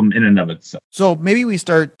problem in and of itself. So maybe we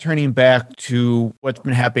start turning back to what's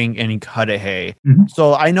been happening in Cudahy.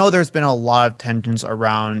 So I know there's been a lot of tensions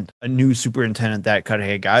around a new superintendent that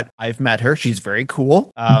Cudahy got. I've met her. She's very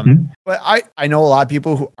cool. But I know a lot of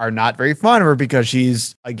people who are not very fond of her because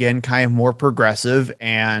she's, again, kind of more progressive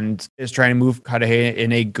and is trying to move Cudahy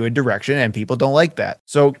in a good direction, and people don't like that.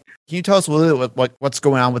 So Can you tell us a little bit what's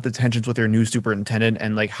going on with the tensions with your new superintendent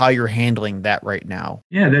and like how you're handling that right now?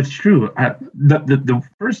 Yeah, that's true. The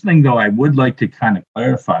first thing, though, I would like to kind of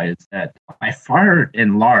clarify is that by far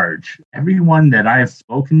and large, everyone that I have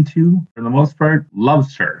spoken to, for the most part,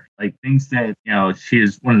 loves her. Like, thinks that, she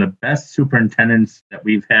is one of the best superintendents that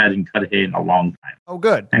we've had in Cudahy in a long time. Oh,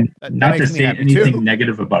 good. And not to say anything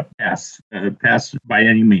negative about past by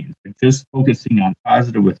any means, but just focusing on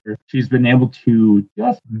positive with her. She's been able to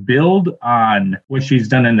just build on what she's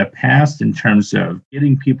done in the past in terms of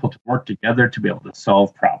getting people to work together to be able to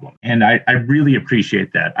solve problems. And I really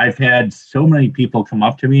appreciate that. I've had so many people come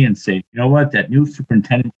up to me and say, you know what, that new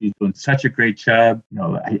superintendent is doing such a great job.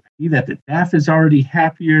 I see that the staff is already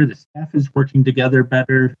happier, the staff is working together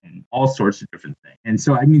better, and all sorts of different things. And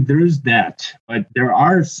so, there's that. But there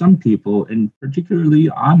are some people, and particularly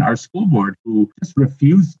on our school board, who just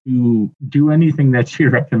refuse to do anything that she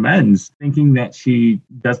recommends, thinking that she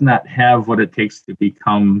does not have what it takes to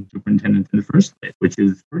become superintendent in the first place, which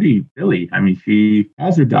is pretty silly. She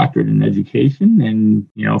has her doctorate in education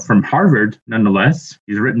and, from Harvard, nonetheless.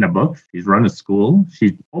 She's written a book. She's run a school.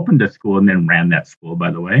 She's opened a school and then ran that school,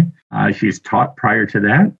 by the way. She's taught prior to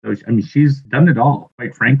that. So, she's done it all,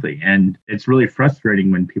 quite frankly. And it's really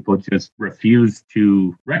frustrating when people just refuse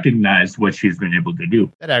to recognize what she's been able to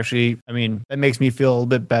do. That actually, that makes me feel a little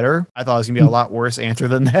bit better. I thought it was going to be a lot worse answer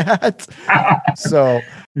than that. So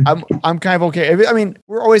I'm kind of okay.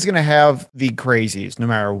 We're always going to have the crazies no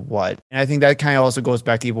matter what. And I think that kind of also goes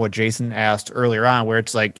back to what Jason asked earlier on, where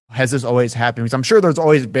it's like, has this always happened? Because I'm sure there's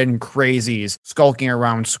always been crazies skulking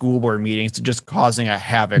around school board meetings to just causing a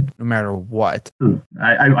havoc no matter what.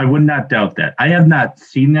 I would not doubt that. I have not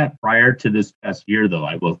seen that prior to this past year, though.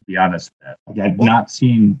 I will be honest with that. I've not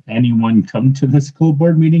seen anyone come to the school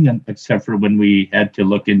board meeting except for when we had to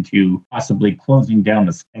look into possibly closing down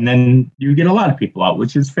the school. And then you get a lot of people out,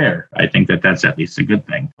 which is fair. I think that that's at least a good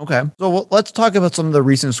thing. Okay. So let's talk about some of the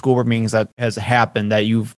recent school board meetings that has happened that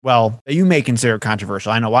you may consider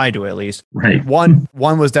controversial. I know I do, at least. Right. One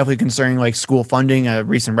was definitely concerning like school funding, a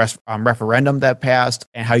recent referendum that passed,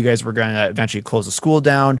 and how you guys were going to eventually close the school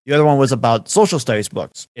down. The other one was about social studies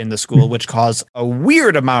books in the school, which caused a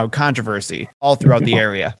weird amount of controversy all throughout the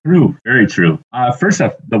area. True. Very true. First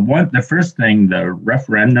off, the first thing, the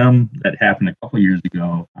referendum that happened a couple years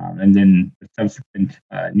ago, and then the subsequent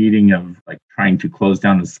needing of like trying to close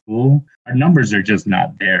down the school, our numbers are just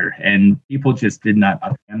not there. And people just did not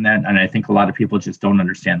understand that. And I think a lot of people just don't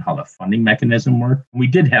understand how the funding mechanism works. We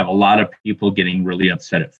did have a lot of people getting really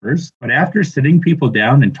upset at first. But after sitting people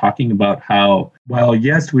down and talking about how, well,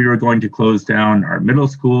 yes, we were going to close down our middle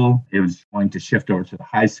school, it was going to shift over to the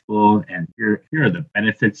high school, and here are the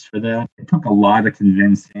benefits for that. It took a lot of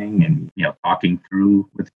convincing and talking through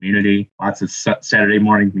with the community, lots of Saturday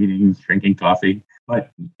morning meetings, drinking coffee.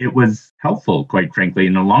 But it was helpful, quite frankly,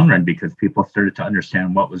 in the long run, because people started to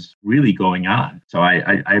understand what was really going on. So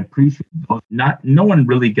I appreciate those. No one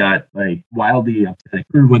really got like wildly upset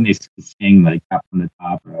when they saying like up from the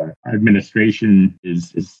top. Our administration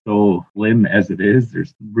is so slim as it is.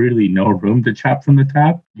 There's really no room to chop from the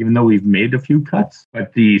top, even though we've made a few cuts.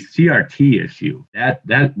 But the CRT issue,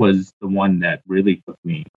 that was the one that really took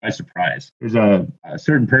me by surprise. There's a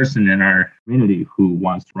certain person in our community who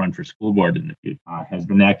wants to run for school board in the future. Has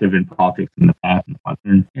been active in politics in the past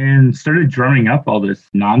and started drumming up all this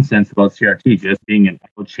nonsense about CRT, just being an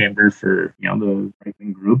echo chamber for the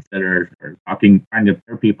right-wing groups that are trying to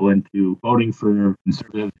pair people into voting for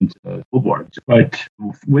conservatives into the school board. But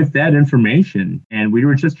with that information, and we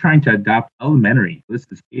were just trying to adopt elementary, this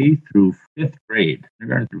is K through 5th grade,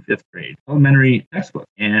 kindergarten through 5th grade, elementary textbook,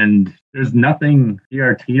 and there's nothing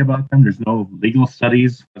CRT about them. There's no legal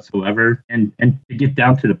studies whatsoever. And to get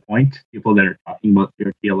down to the point, people that are talking about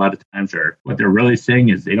CRT a lot of times are what they're really saying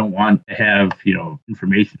is they don't want to have,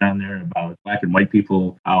 information on there about black and white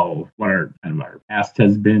people, what our past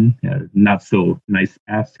has been, not so nice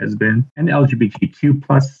past has been, and LGBTQ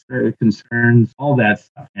plus concerns, all that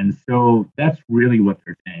stuff. And so that's really what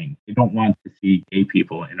they're saying. They don't want to see gay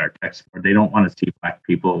people in our textbook. They don't want to see black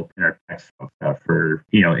people in our textbook for,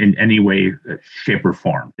 in any way, shape, or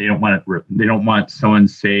form. They don't want someone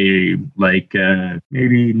say like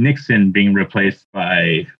maybe Nixon being replaced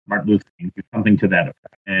by Martin Luther King, something to that effect.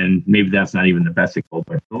 And maybe that's not even the best example,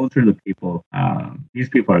 but those are the people. These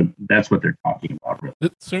people that's what they're talking about. Really.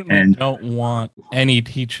 It certainly don't want any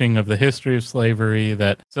teaching of the history of slavery,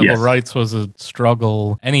 that civil rights was a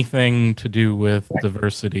struggle, anything to do with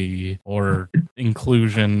diversity or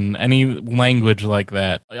inclusion, any language like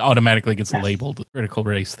that automatically gets labeled critical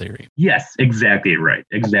race theory. Yes, exactly right.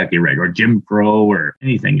 Or Jim Crow or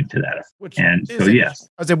anything to that effect.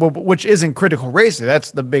 I'd say, which isn't critical race theory.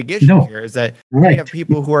 That's the big big issue here is that you have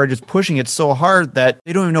people who are just pushing it so hard that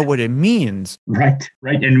they don't even know what it means. Right.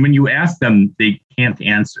 And when you ask them, they can't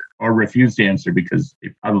answer or refuse to answer because they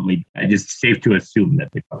probably, it's safe to assume that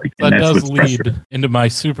they probably can. That does lead into my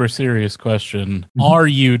super serious question. Are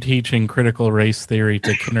you teaching critical race theory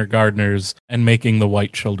to kindergartners and making the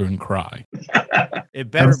white children cry? It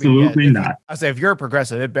better Absolutely be not. I say, if you're a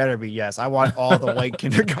progressive, it better be yes. I want all the white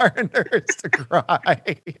kindergartners to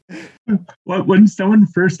cry. Well, when someone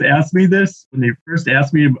first asked me this, when they first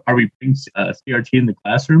asked me, are we putting CRT in the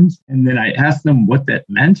classrooms? And then I asked them what that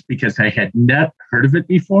meant because I had not heard of it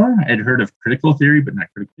before. I had heard of critical theory, but not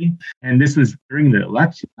critically. And this was during the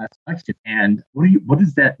last election. And what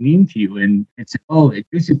does that mean to you? And it's, it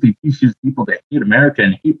basically teaches people to hate America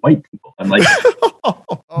and hate white people. I'm like,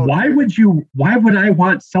 why would I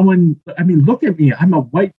want someone, I mean, look at me. I'm a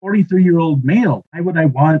white 43-year-old male. Why would I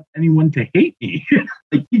want anyone to hate me?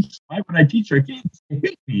 Why would I teach our kids to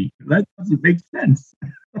hate me? That doesn't make sense.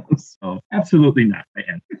 So absolutely not,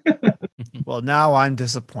 man. Well, now I'm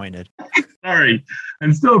disappointed. Sorry,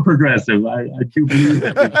 I'm still progressive. I do believe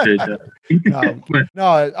that we should.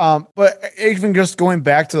 But even just going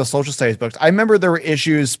back to the social studies books, I remember there were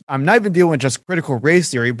issues. I'm not even dealing with just critical race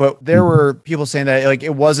theory, but there were people saying that like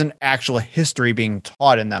it wasn't actual history being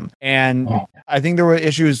taught in them, and I think there were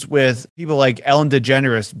issues with people like Ellen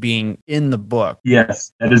DeGeneres being in the book.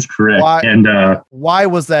 Yes, that is correct. Why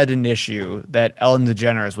was that an issue that Ellen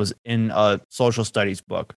DeGeneres was in a social studies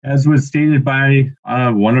book? As was stated by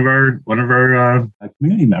one of our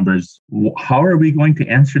community members, how are we going to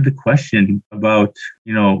answer the question about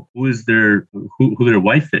who their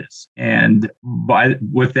wife is? And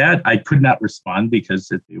with that, I could not respond because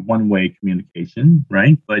it's a one-way communication,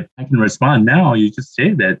 right? But I can respond now. You just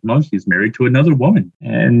say that she's married to another woman,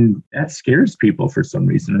 and that scares people for some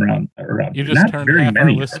reason around. You just turned half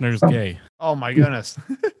our listeners gay. Oh my goodness!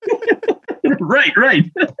 Right.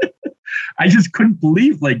 I just couldn't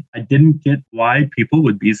believe, I didn't get why people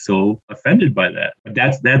would be so offended by that. But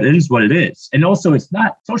that is what it is. And also, it's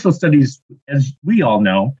not social studies, as we all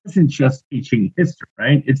know, isn't just teaching history,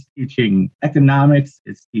 right? It's teaching economics,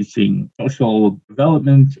 it's teaching social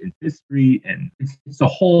development and history, and it's a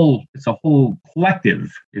whole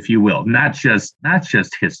collective, if you will, not just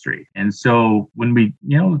history. And so when we,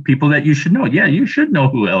 people that you should know, you should know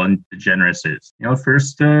who Ellen DeGeneres is.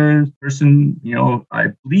 First person, I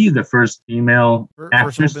believe the first female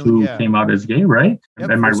actress who came out as gay, right?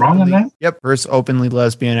 Yep, am I wrong on that? Yep, first openly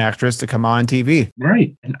lesbian actress to come on TV.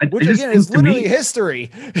 Right. Which again is literally history.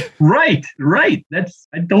 Right.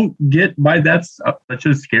 I don't get why that's such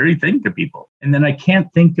a scary thing to people. And then I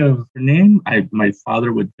can't think of her name. My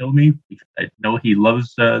father would kill me because I know he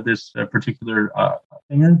loves this particular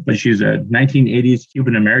singer, but she's a 1980s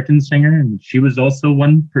Cuban American singer, and she was also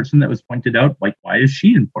one person that was pointed out, why is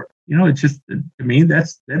she important? It's just, to me, that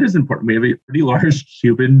is important. We have a pretty large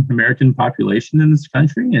Cuban American population in this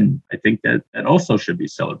country, and I think that also should be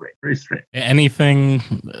celebrated. Very straight. Anything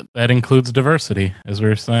that includes diversity, as we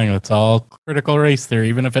were saying, it's all critical race theory,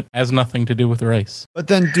 even if it has nothing to do with race. But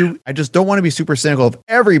then I just don't want to be super cynical of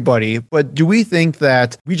everybody, but do we think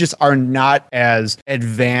that we just are not as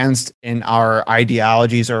advanced in our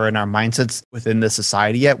ideologies or in our mindsets within this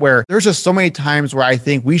society yet, where there's just so many times where I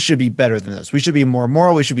think we should be better than this. We should be more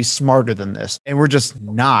moral. We should be smarter than this. And we're just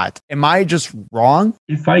not. Am I just wrong?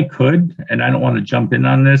 If I could, and I don't want to jump in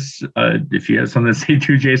on this, if you have something to say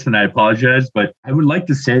too, Jason, I apologize, but I would like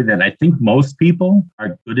to say that I think most people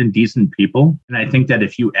are good and decent people. And I think that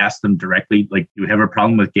if you ask them directly, do you have a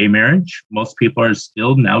problem with gay marriage? Most people are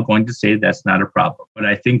still now going to say that's not a problem. But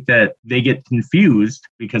I think that they get confused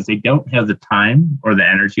because they don't have the time or the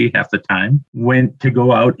energy half the time to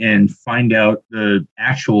go out and find out the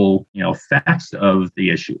actual, facts of the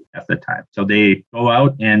issue at the time. So they go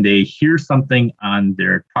out and they hear something on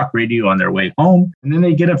their talk radio on their way home, and then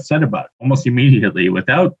they get upset about it almost immediately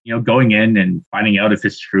without, going in and finding out if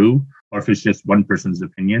it's true or if it's just one person's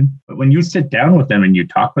opinion. But when you sit down with them and you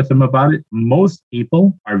talk with them about it, most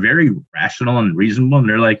people are very rational and reasonable. And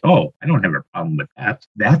they're like, oh, I don't have a problem with that.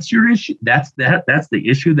 That's your issue. That's the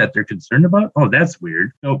issue that they're concerned about. Oh, that's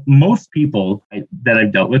weird. So most people that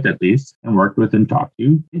I've dealt with, at least, and worked with and talked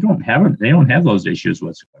to, they don't have those issues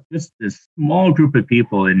whatsoever. This small group of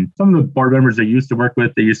people, and some of the board members I used to work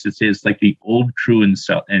with, they used to say it's like the old crew in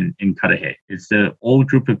Cudahy. It's the old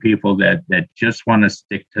group of people that just want to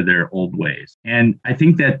stick to their old old ways. And I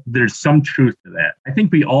think that there's some truth to that. I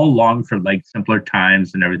think we all long for like simpler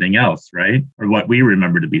times and everything else, right? Or what we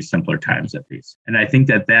remember to be simpler times at least. And I think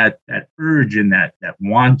that urge and that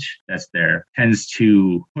want that's there tends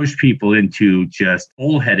to push people into just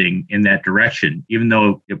bullheading in that direction, even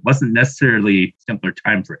though it wasn't necessarily simpler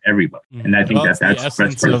time for everybody. And I think that's the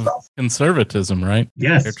essence of conservatism, right?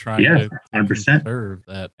 Yes. They're trying to 100%. conserve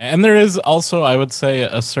that. And there is also, I would say,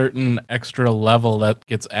 a certain extra level that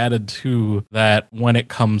gets added to that when it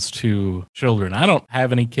comes to children. I don't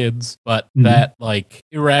have any kids, but that like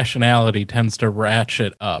irrationality tends to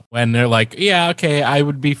ratchet up when they're like, yeah, okay, I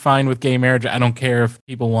would be fine with gay marriage. I don't care if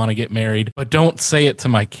people want to get married, but don't say it to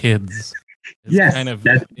my kids. It's yes, kind of,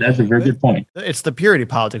 that's a very good point. It's the purity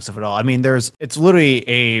politics of it all. I mean, it's literally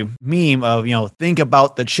a meme of, think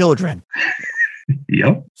about the children.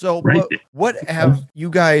 Yep. So right. what have you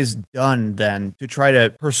guys done then to try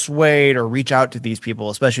to persuade or reach out to these people,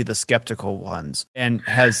 especially the skeptical ones? And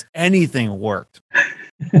has anything worked?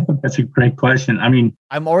 That's a great question. I mean,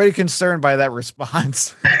 I'm already concerned by that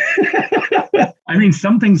response. I mean,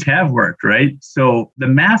 some things have worked, right? So the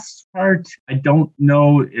mask part, I don't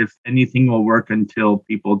know if anything will work until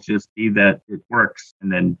people just see that it works.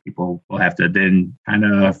 And then people will have to then kind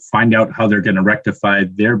of find out how they're going to rectify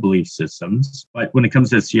their belief systems. But when it comes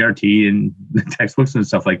to CRT and the textbooks and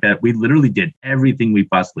stuff like that, we literally did everything we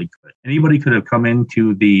possibly could. Anybody could have come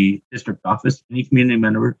into the district office, any community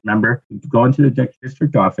member could go into the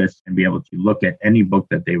district office and be able to look at any book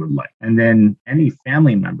that they would like. And then any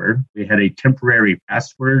family member, we had a temporary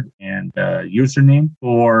password and username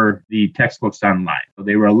for the textbooks online. So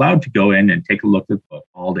they were allowed to go in and take a look at the book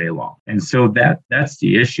all day long. And so that's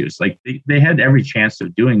the issue. It's like they had every chance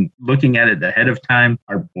of looking at it ahead of time.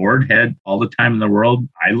 Our board had all the time in the world.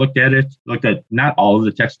 I looked at not all of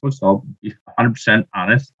the textbooks, I'll be 100%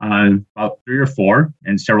 honest, about 3 or 4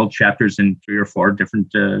 and several chapters in 3 or 4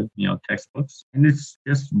 different textbooks. And it's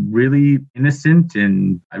just really innocent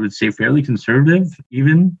and I would say fairly conservative,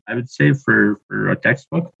 even I would say for a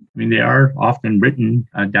textbook. I mean, they are often written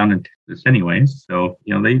down in Texas anyways. So,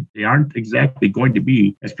 they aren't exactly going to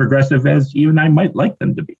be as progressive as even I might like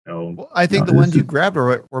them to be. So, well, I think the ones you grabbed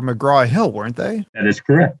were McGraw-Hill, weren't they? That is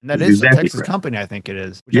correct. And that is exactly a Texas correct. Company, I think it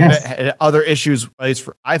is. Yes. Had other issues, at least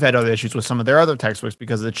I've had other issues with some of their other textbooks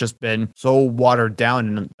because it's just been so watered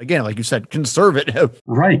down. And again, like you said, conservative.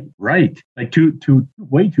 Right. Like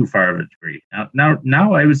way too far of a degree.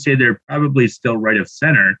 Now I would say they're probably still right of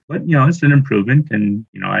center, but it's an improvement. And,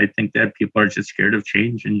 I think that people are just scared of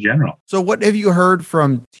change in general. So what have you heard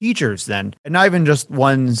from teachers then? And not even just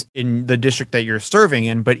ones in the district that you're serving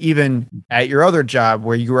in, but even at your other job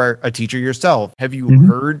where you are a teacher yourself. Have you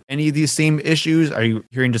heard any of these same issues? Are you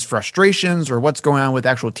hearing just frustrations or what's going on with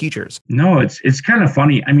actual teachers? No, it's kind of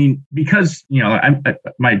funny. I mean, because,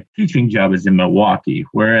 my teaching job is in Milwaukee,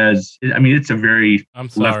 whereas, it's a very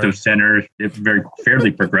left of center, it's very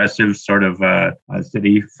fairly progressive sort of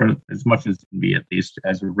city for as much as it can be, at least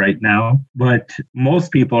as of right now. But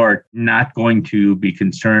most people are not going to be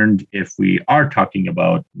concerned if we are talking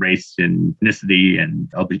about race and ethnicity and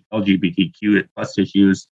LGBTQ plus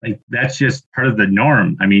issues. Like that's just part of the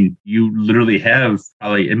norm. I mean, you literally have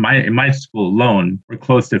probably in my school alone, we're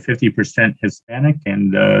close to 50% Hispanic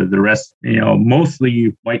and the rest,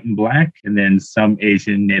 mostly white and black, and then some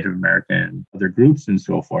Asian, Native American, other groups and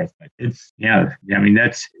so forth. But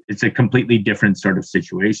it's a completely different sort of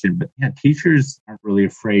situation. But teachers aren't really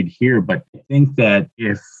afraid here. But I think that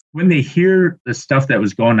when they hear the stuff that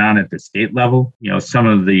was going on at the state level, some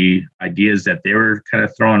of the ideas that they were kind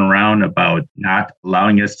of throwing around about not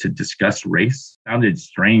allowing us to discuss race sounded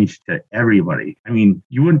strange to everybody. I mean,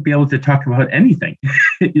 you wouldn't be able to talk about anything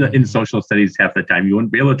in social studies half the time. You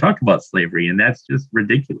wouldn't be able to talk about slavery, and that's just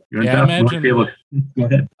ridiculous. Go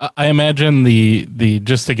ahead. I imagine the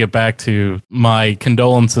just to get back to my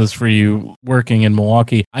condolences for you working in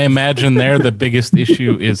Milwaukee, I imagine there the biggest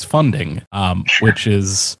issue is funding, which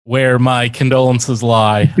is where my condolences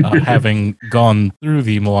lie, having gone through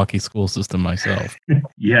the Milwaukee school system myself.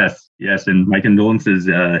 Yes. And my condolences,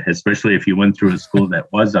 especially if you went through a school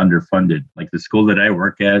that was underfunded. Like the school that I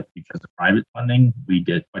work at, because of private funding, we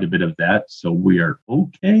get quite a bit of that. So we are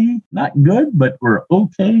okay. Not good, but we're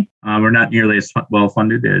okay. We're not nearly as well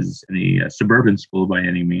funded as any suburban school by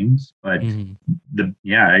any means. But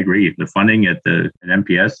I agree. The funding at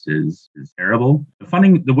MPS is terrible.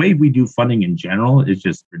 The way we do funding in general is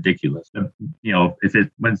just ridiculous. If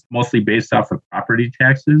it was mostly based off of property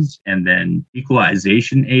taxes, and then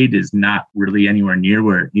equalization aid is is not really anywhere near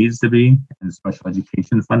where it needs to be. And special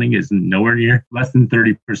education funding is nowhere near, less than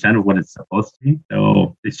 30% of what it's supposed to be.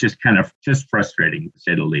 So it's just kind of just frustrating, to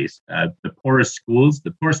say the least. The poorest schools,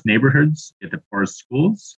 the poorest neighborhoods get the poorest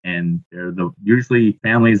schools, and they're usually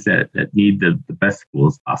families that need the best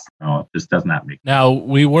schools possible. No, it just does not make sense. Now,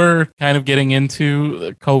 we were kind of getting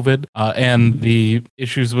into COVID and the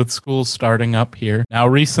issues with schools starting up here. Now,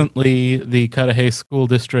 recently, the Cudahy School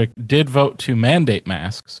District did vote to mandate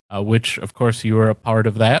masks, which, of course, you were a part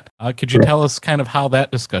of that. Could you tell us kind of how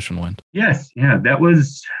that discussion went? Yes, yeah, that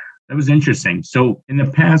was interesting. So in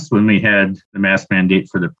the past, when we had the mask mandate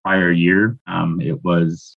for the prior year, it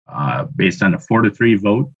was based on a 4-3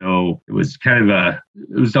 vote. So it was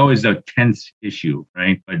it was always a tense issue,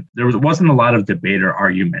 right? But there wasn't a lot of debate or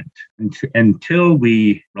argument until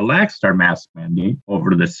we relaxed our mask mandate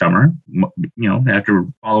over the summer. After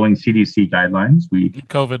following CDC guidelines,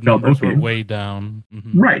 COVID numbers were way down.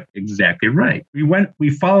 Mm-hmm. Right, exactly right. We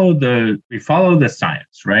follow the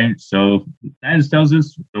science, right? So science tells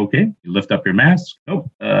us, okay, you lift up your mask.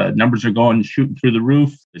 Numbers are shooting through the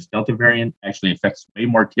roof. This Delta variant actually affects way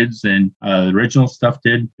more kids than the original stuff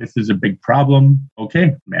did. This is a big problem.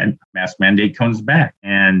 Okay, mask mandate comes back.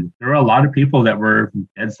 And there are a lot of people that were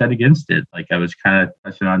dead set against it. Like I was kind of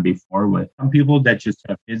touching on before, with some people that just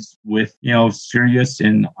have kids with, serious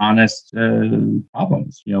and honest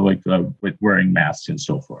problems, with wearing masks and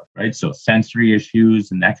so forth, right? So sensory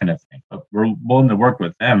issues and that kind of thing. But we're willing to work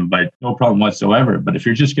with them, but no problem whatsoever. But if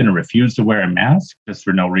you're just going to refuse to wear a mask just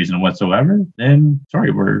for no reason whatsoever, then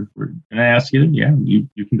sorry, we're going to ask you,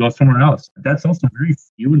 you can go somewhere else. But that's also very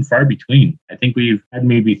few and far between. I think we've had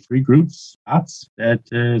maybe 3 groups that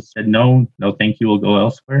said no, thank you, we'll go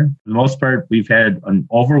elsewhere. For the most part, we've had an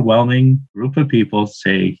overwhelming group of people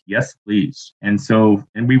say, yes, please. And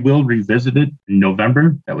we will revisit it in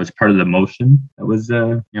November. That was part of the motion that was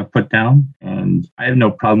put down. And I have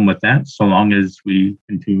no problem with that, so long as we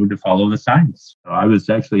continue to follow the science. So I was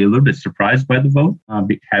actually a little bit surprised by the vote,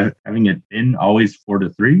 having it been always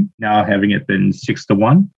 4-3. Now having it been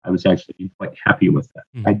 6-1, I was actually quite happy with that.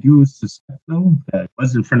 Mm-hmm. I do suspect, though, that it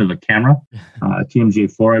was in front of a camera.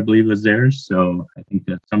 TMJ4, I believe, was there. So I think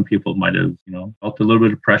that some people might have, felt a little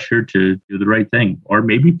bit of pressure to do the right thing. Or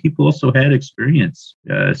maybe people also had experience,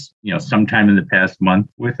 sometime in the past month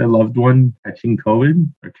with a loved one catching COVID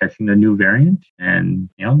or catching the new variant. And,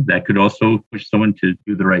 that could also push someone to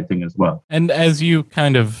do the right thing as well. And as you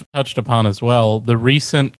kind of touched upon as well, the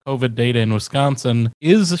recent COVID data in Wisconsin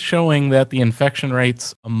is showing that the infection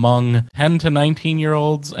rates among 10 to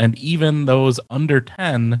 19-year-olds and even those under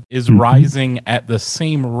 10 is rising at the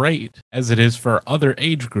same rate as it is for other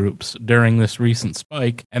age groups during this recent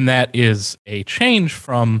spike. And that is a change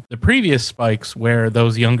from the previous spikes where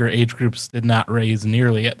those younger age groups did not raise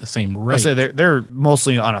nearly at the same rate. So they're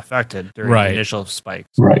mostly unaffected during the initial spikes.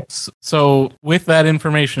 Right. So with that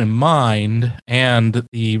information in mind and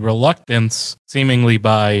the reluctance seemingly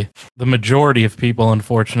by the majority of people,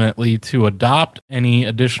 unfortunately, to adopt any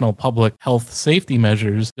additional public health safety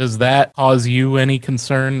measures, does that cause you any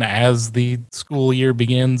concern as the school year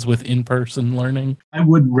begins with in-person learning? I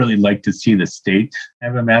would really like to see the state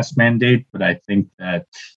have a mask mandate, but I think that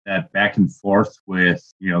back and forth with,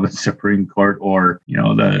 the Supreme Court or,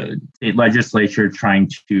 the state legislature trying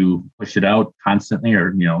to push it out constantly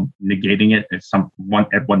or, negating it at one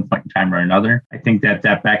point in time or another. I think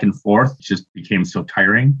that back and forth just became so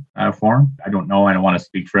tiring for them. I don't know. I don't want to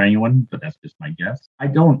speak for anyone, but that's just my guess.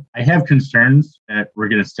 I have concerns that we're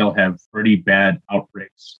going to still have pretty bad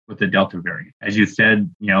outbreaks with the Delta variant. As you said,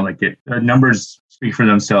 the numbers speak for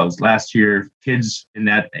themselves. Last year, kids in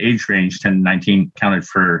that age range, 10 to 19, accounted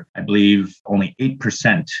for, I believe, only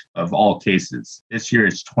 8% of all cases. This year,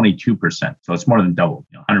 it's 22%. So it's more than double,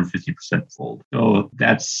 150% fold. So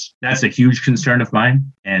that's a huge concern of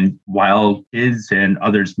mine. And while kids and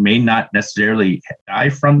others may not necessarily die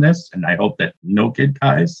from this, and I hope that no kid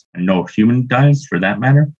dies and no human dies for that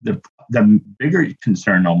matter, the bigger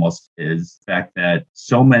concern almost is the fact that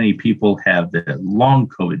so many people have the long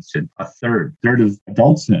COVID symptoms. A third of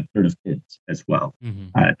adults and a third of kids as well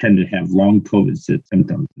tend to have long COVID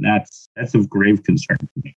symptoms. And that's of grave concern to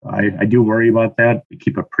me. I do worry about that. We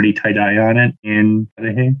keep a pretty tight eye on it in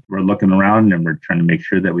Cudahy. We're looking around and we're trying to make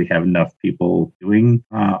sure that we have enough people doing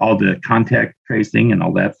all the contact tracing and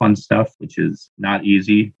all that fun stuff, which is not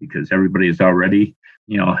easy because everybody is already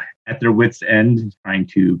at their wits' end, trying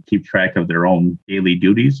to keep track of their own daily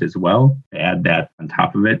duties as well. To add that on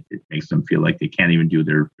top of it, it makes them feel like they can't even do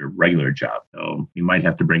their regular job. So we might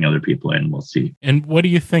have to bring other people in. We'll see. And what do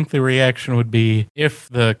you think the reaction would be if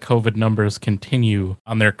the COVID numbers continue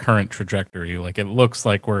on their current trajectory? Like, it looks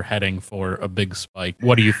like we're heading for a big spike.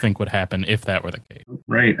 What do you think would happen if that were the case?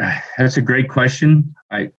 Right. That's a great question.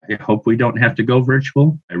 I hope we don't have to go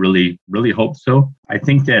virtual. I really, really hope so. I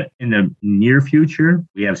think that in the near future,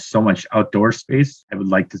 we have so much outdoor space. I would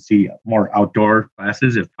like to see more outdoor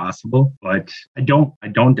classes if possible, but I don't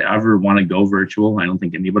ever want to go virtual. I don't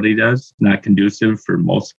think anybody does. It's not conducive for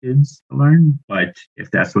most kids to learn, but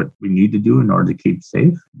if that's what we need to do in order to keep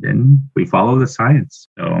safe, then we follow the science.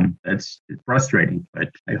 So it's frustrating, but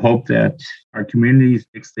I hope that our community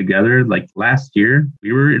sticks together. Like last year,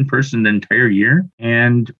 we were in person the entire year,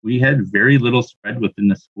 and we had very little spread within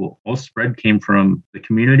the school. Most spread came from the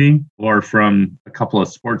community or from a couple of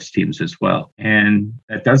sports teams as well. And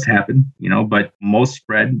that does happen, but most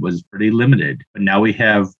spread was pretty limited. But now we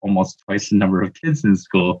have almost twice the number of kids in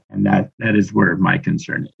school, and that is where my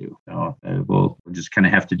concern is too. So we'll just kind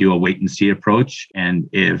of have to do a wait and see approach. And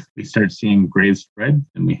if we start seeing grave spread,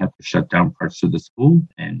 then we have to shut down parts of the school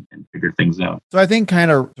and figure things out. So I think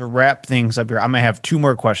kind of to wrap things up here, I'm going to have two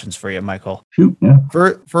more questions for you, Michael. Shoot, yeah.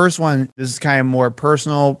 First one, this is kind of more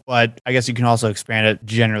personal, but I guess you can also expand it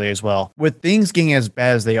generally as well. With things getting as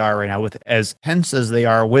bad as they are right now, with as tense as they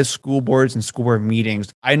are with school boards and school board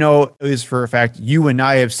meetings, I know at least for a fact, you and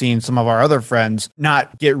I have seen some of our other friends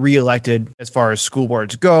not get reelected as far as school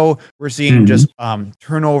boards go. We're seeing just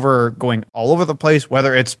turnover going all over the place,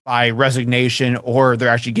 whether it's by resignation or they're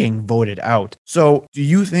actually getting voted out. So do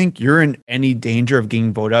you think you're in any danger of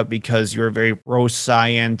getting voted out because you're a very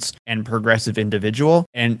pro-science and progressive individual?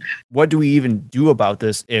 And what do we even do about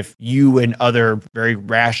this if you and other very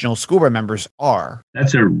rational school board members are?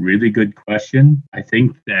 That's a really good question. I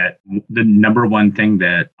think that the number one thing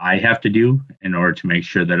that I have to do in order to make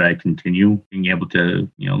sure that I continue being able to,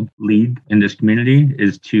 lead in this community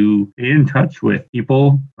is to stay in touch with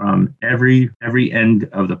people from every end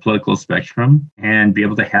of the political spectrum and be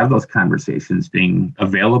able to have those conversations, being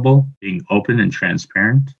available, being open and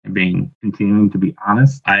transparent, and continuing to be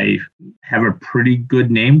honest. I have a pretty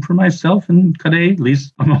good name for myself in Cudahy, at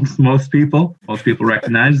least amongst most people. Most people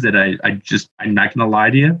recognize that I'm not going to lie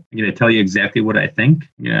to you. I'm going to tell you exactly what I think.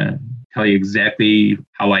 I'm going to tell you exactly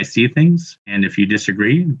how I see things. And if you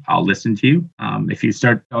disagree, I'll listen to you. If you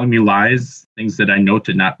start telling me lies, things that I know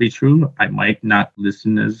to not be true, I might not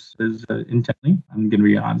listen as intently. I'm going to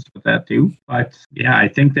be honest with that too. But yeah, I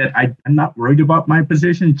think that I'm not worried about my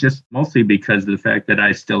position, just mostly because of the fact that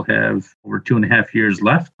I still have over 2.5 years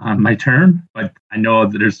left on my term. But I know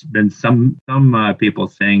that there's been some people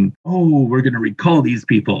saying, oh, we're going to recall these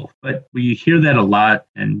people. But we hear that a lot.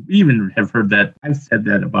 And we even have heard that. I've said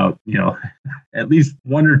that about, at least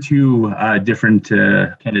one or two different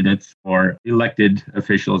candidates or elected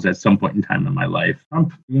officials at some point in time in my life.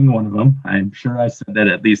 Trump being one of them. I'm sure I said that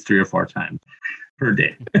at least 3 or 4 times per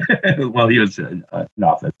day while he was in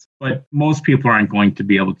office. But most people aren't going to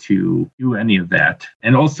be able to do any of that.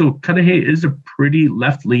 And also, Cudahy is a pretty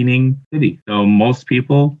left-leaning city. So most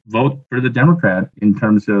people vote for the Democrat in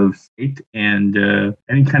terms of state and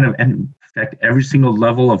any kind of... In fact, every single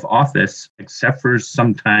level of office, except for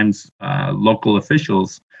sometimes local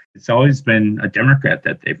officials, it's always been a Democrat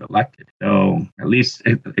that they've elected. So at least,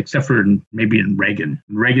 except for maybe in Reagan.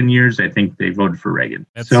 In Reagan years, I think they voted for Reagan.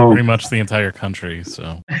 That's pretty much the entire country.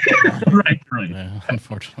 So right. Yeah,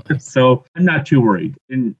 unfortunately. So I'm not too worried.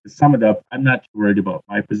 And to sum it up, I'm not too worried about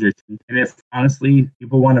my position. And if honestly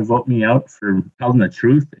people want to vote me out for telling the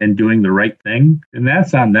truth and doing the right thing, then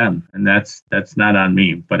that's on them, and that's not on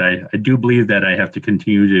me. But I do believe that I have to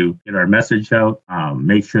continue to get our message out,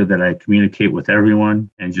 make sure that I communicate with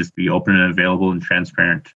everyone, and just be open and available and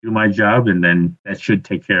transparent. Do my job, and then that should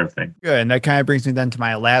take care of things. Good. And that kind of brings me then to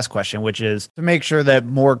my last question, which is to make sure that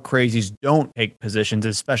more crazies don't take positions,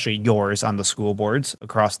 especially yours, on the school boards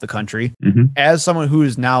across the country. Mm-hmm. As someone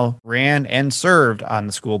who's now ran and served on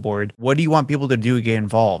the school board, what do you want people to do to get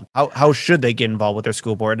involved? How should they get involved with their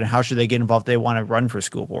school board, and how should they get involved if they want to run for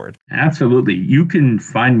school board? Absolutely. You can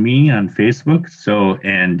find me on Facebook.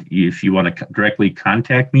 And if you want to directly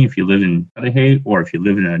contact me, if you live in Cudahy or if you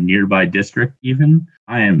live in a nearby district even,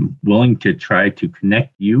 I am willing to try to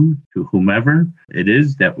connect you to whomever it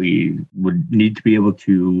is that we would need to be able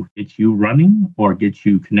to get you running or get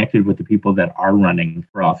you connected with the people that are running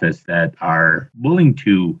for office that are willing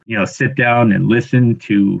to, sit down and listen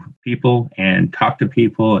to people and talk to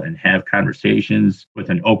people and have conversations with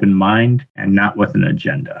an open mind and not with an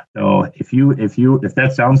agenda. So if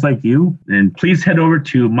that sounds like you, then please head over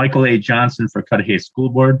to Michael A. Johnson for Cudahy School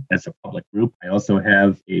Board. That's a public group. I also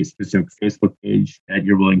have a specific Facebook page that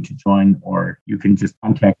you're willing to join, or you can just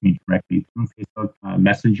contact me directly through Facebook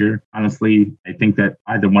Messenger. Honestly, I think that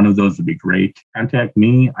either one of those would be great. Contact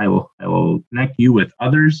me. I will connect you with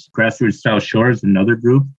others. Grassroots South Shore is another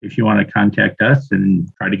group. If you want to contact us and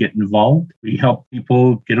try to get involved, we help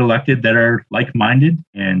people get elected that are like-minded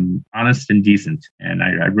and honest and decent. And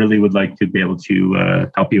I really would like to be able to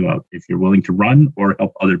help you out if you're willing to run or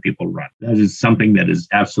help other people run. That is something that is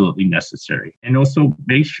absolutely necessary. And also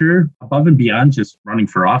make sure, above and beyond just running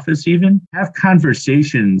for office even, have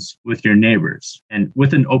conversations with your neighbors and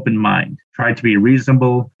with an open mind. Try to be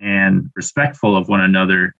reasonable and respectful of one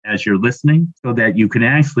another as you're listening so that you can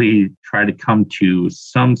actually try to come to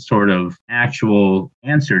some sort of actual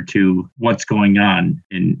answer to what's going on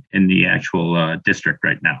in the actual district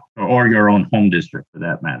right now, or your own home district for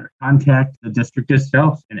that matter. Contact the district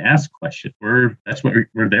itself and ask questions. That's what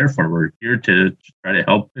we're there for. We're here to try to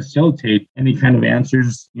help facilitate any kind of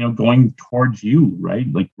answers, going towards you, right?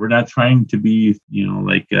 Like we're not trying to be,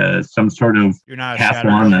 some sort of castle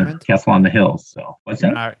on the hill. So what's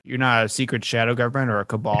that? You're not a secret shadow government or a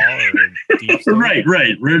cabal or a deep state.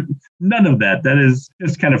 Right. We're none of that. That is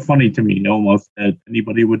just kind of funny to me, almost that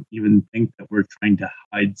anybody would even think that we're trying to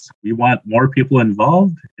hide. We want more people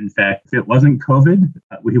involved. In fact, if it wasn't COVID,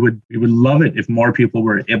 we would love it if more people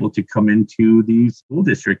were able to come into the school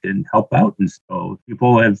district and help out. And so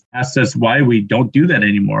people have asked us why we don't do that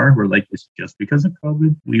anymore. We're like, it's just because of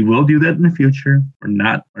COVID. We will do that in the future. We're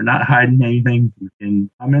not hiding anything. You can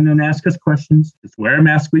come in and ask us questions. Just wear a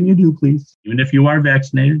mask when you do, please. Even if you are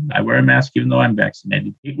vaccinated. I wear a mask even though I'm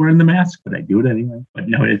vaccinated. I hate wearing the mask, but I do it anyway. But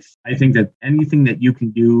no, I think that anything that you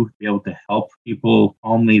can do to be able to help people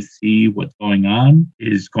calmly see what's going on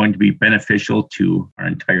is going to be beneficial to our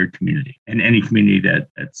entire community and any community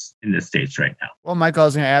that's in the States right now. Well, Michael, I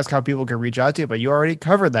was going to ask how people can reach out to you, but you already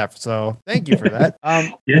covered that. So thank you for that.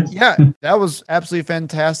 Yes. Yeah, that was absolutely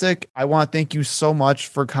fantastic. I want to thank you so much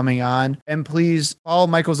for coming on. And please follow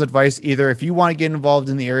Michael's advice. Either if you want to get involved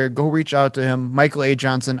in the area, go reach out to him, Michael A.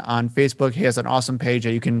 Johnson on Facebook. He has an awesome page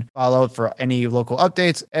that you can follow for any local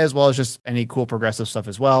updates, as well as just any cool progressive stuff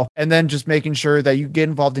as well. And then just making sure that you get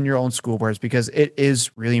involved in your own school boards, because it is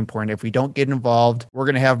really important. If we don't get involved, we're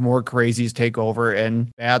going to have more crazies take over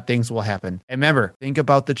and bad things will happen. And remember, think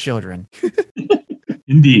about the children.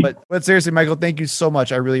 Indeed. But seriously, Michael, thank you so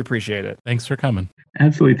much. I really appreciate it. Thanks for coming.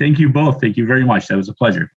 Absolutely. Thank you both. Thank you very much. That was a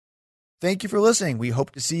pleasure. Thank you for listening. We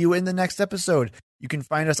hope to see you in the next episode. You can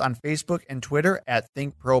find us on Facebook and Twitter at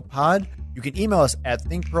ThinkProPod. You can email us at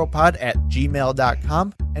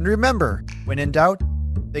thinkpropod@gmail.com. And remember, when in doubt,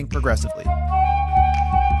 think progressively.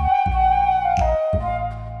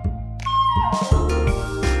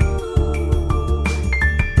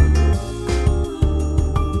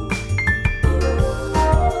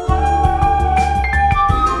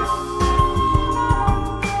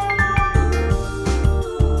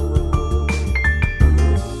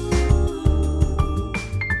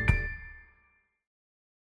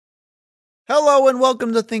 Hello and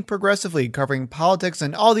welcome to Think Progressively, covering politics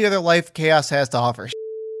and all the other life chaos has to offer.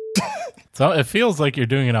 So it feels like you're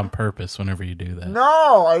doing it on purpose whenever you do that.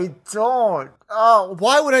 No, I don't. Oh,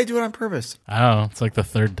 why would I do it on purpose? I don't know. It's like the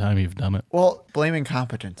third time you've done it. Well, blame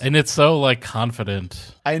incompetence. And it's so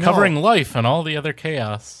confident. I know. Covering life and all the other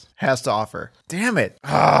chaos has to offer. Damn it.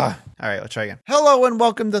 All right, let's try again. Hello and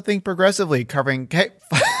welcome to Think Progressively, covering...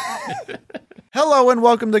 Hello and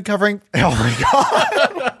welcome to covering... Oh my God.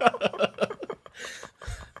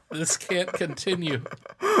 This can't continue.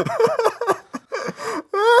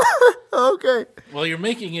 Okay. Well, you're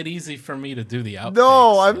making it easy for me to do the outtakes.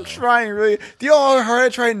 No, I'm trying really. Do you know how hard I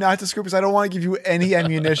try not to screw because I don't want to give you any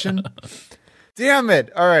ammunition? Damn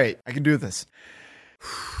it. All right, I can do this.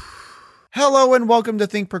 Hello and welcome to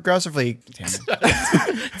Think Progressively. Damn it.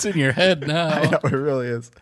 It's in your head now. I know, it really is.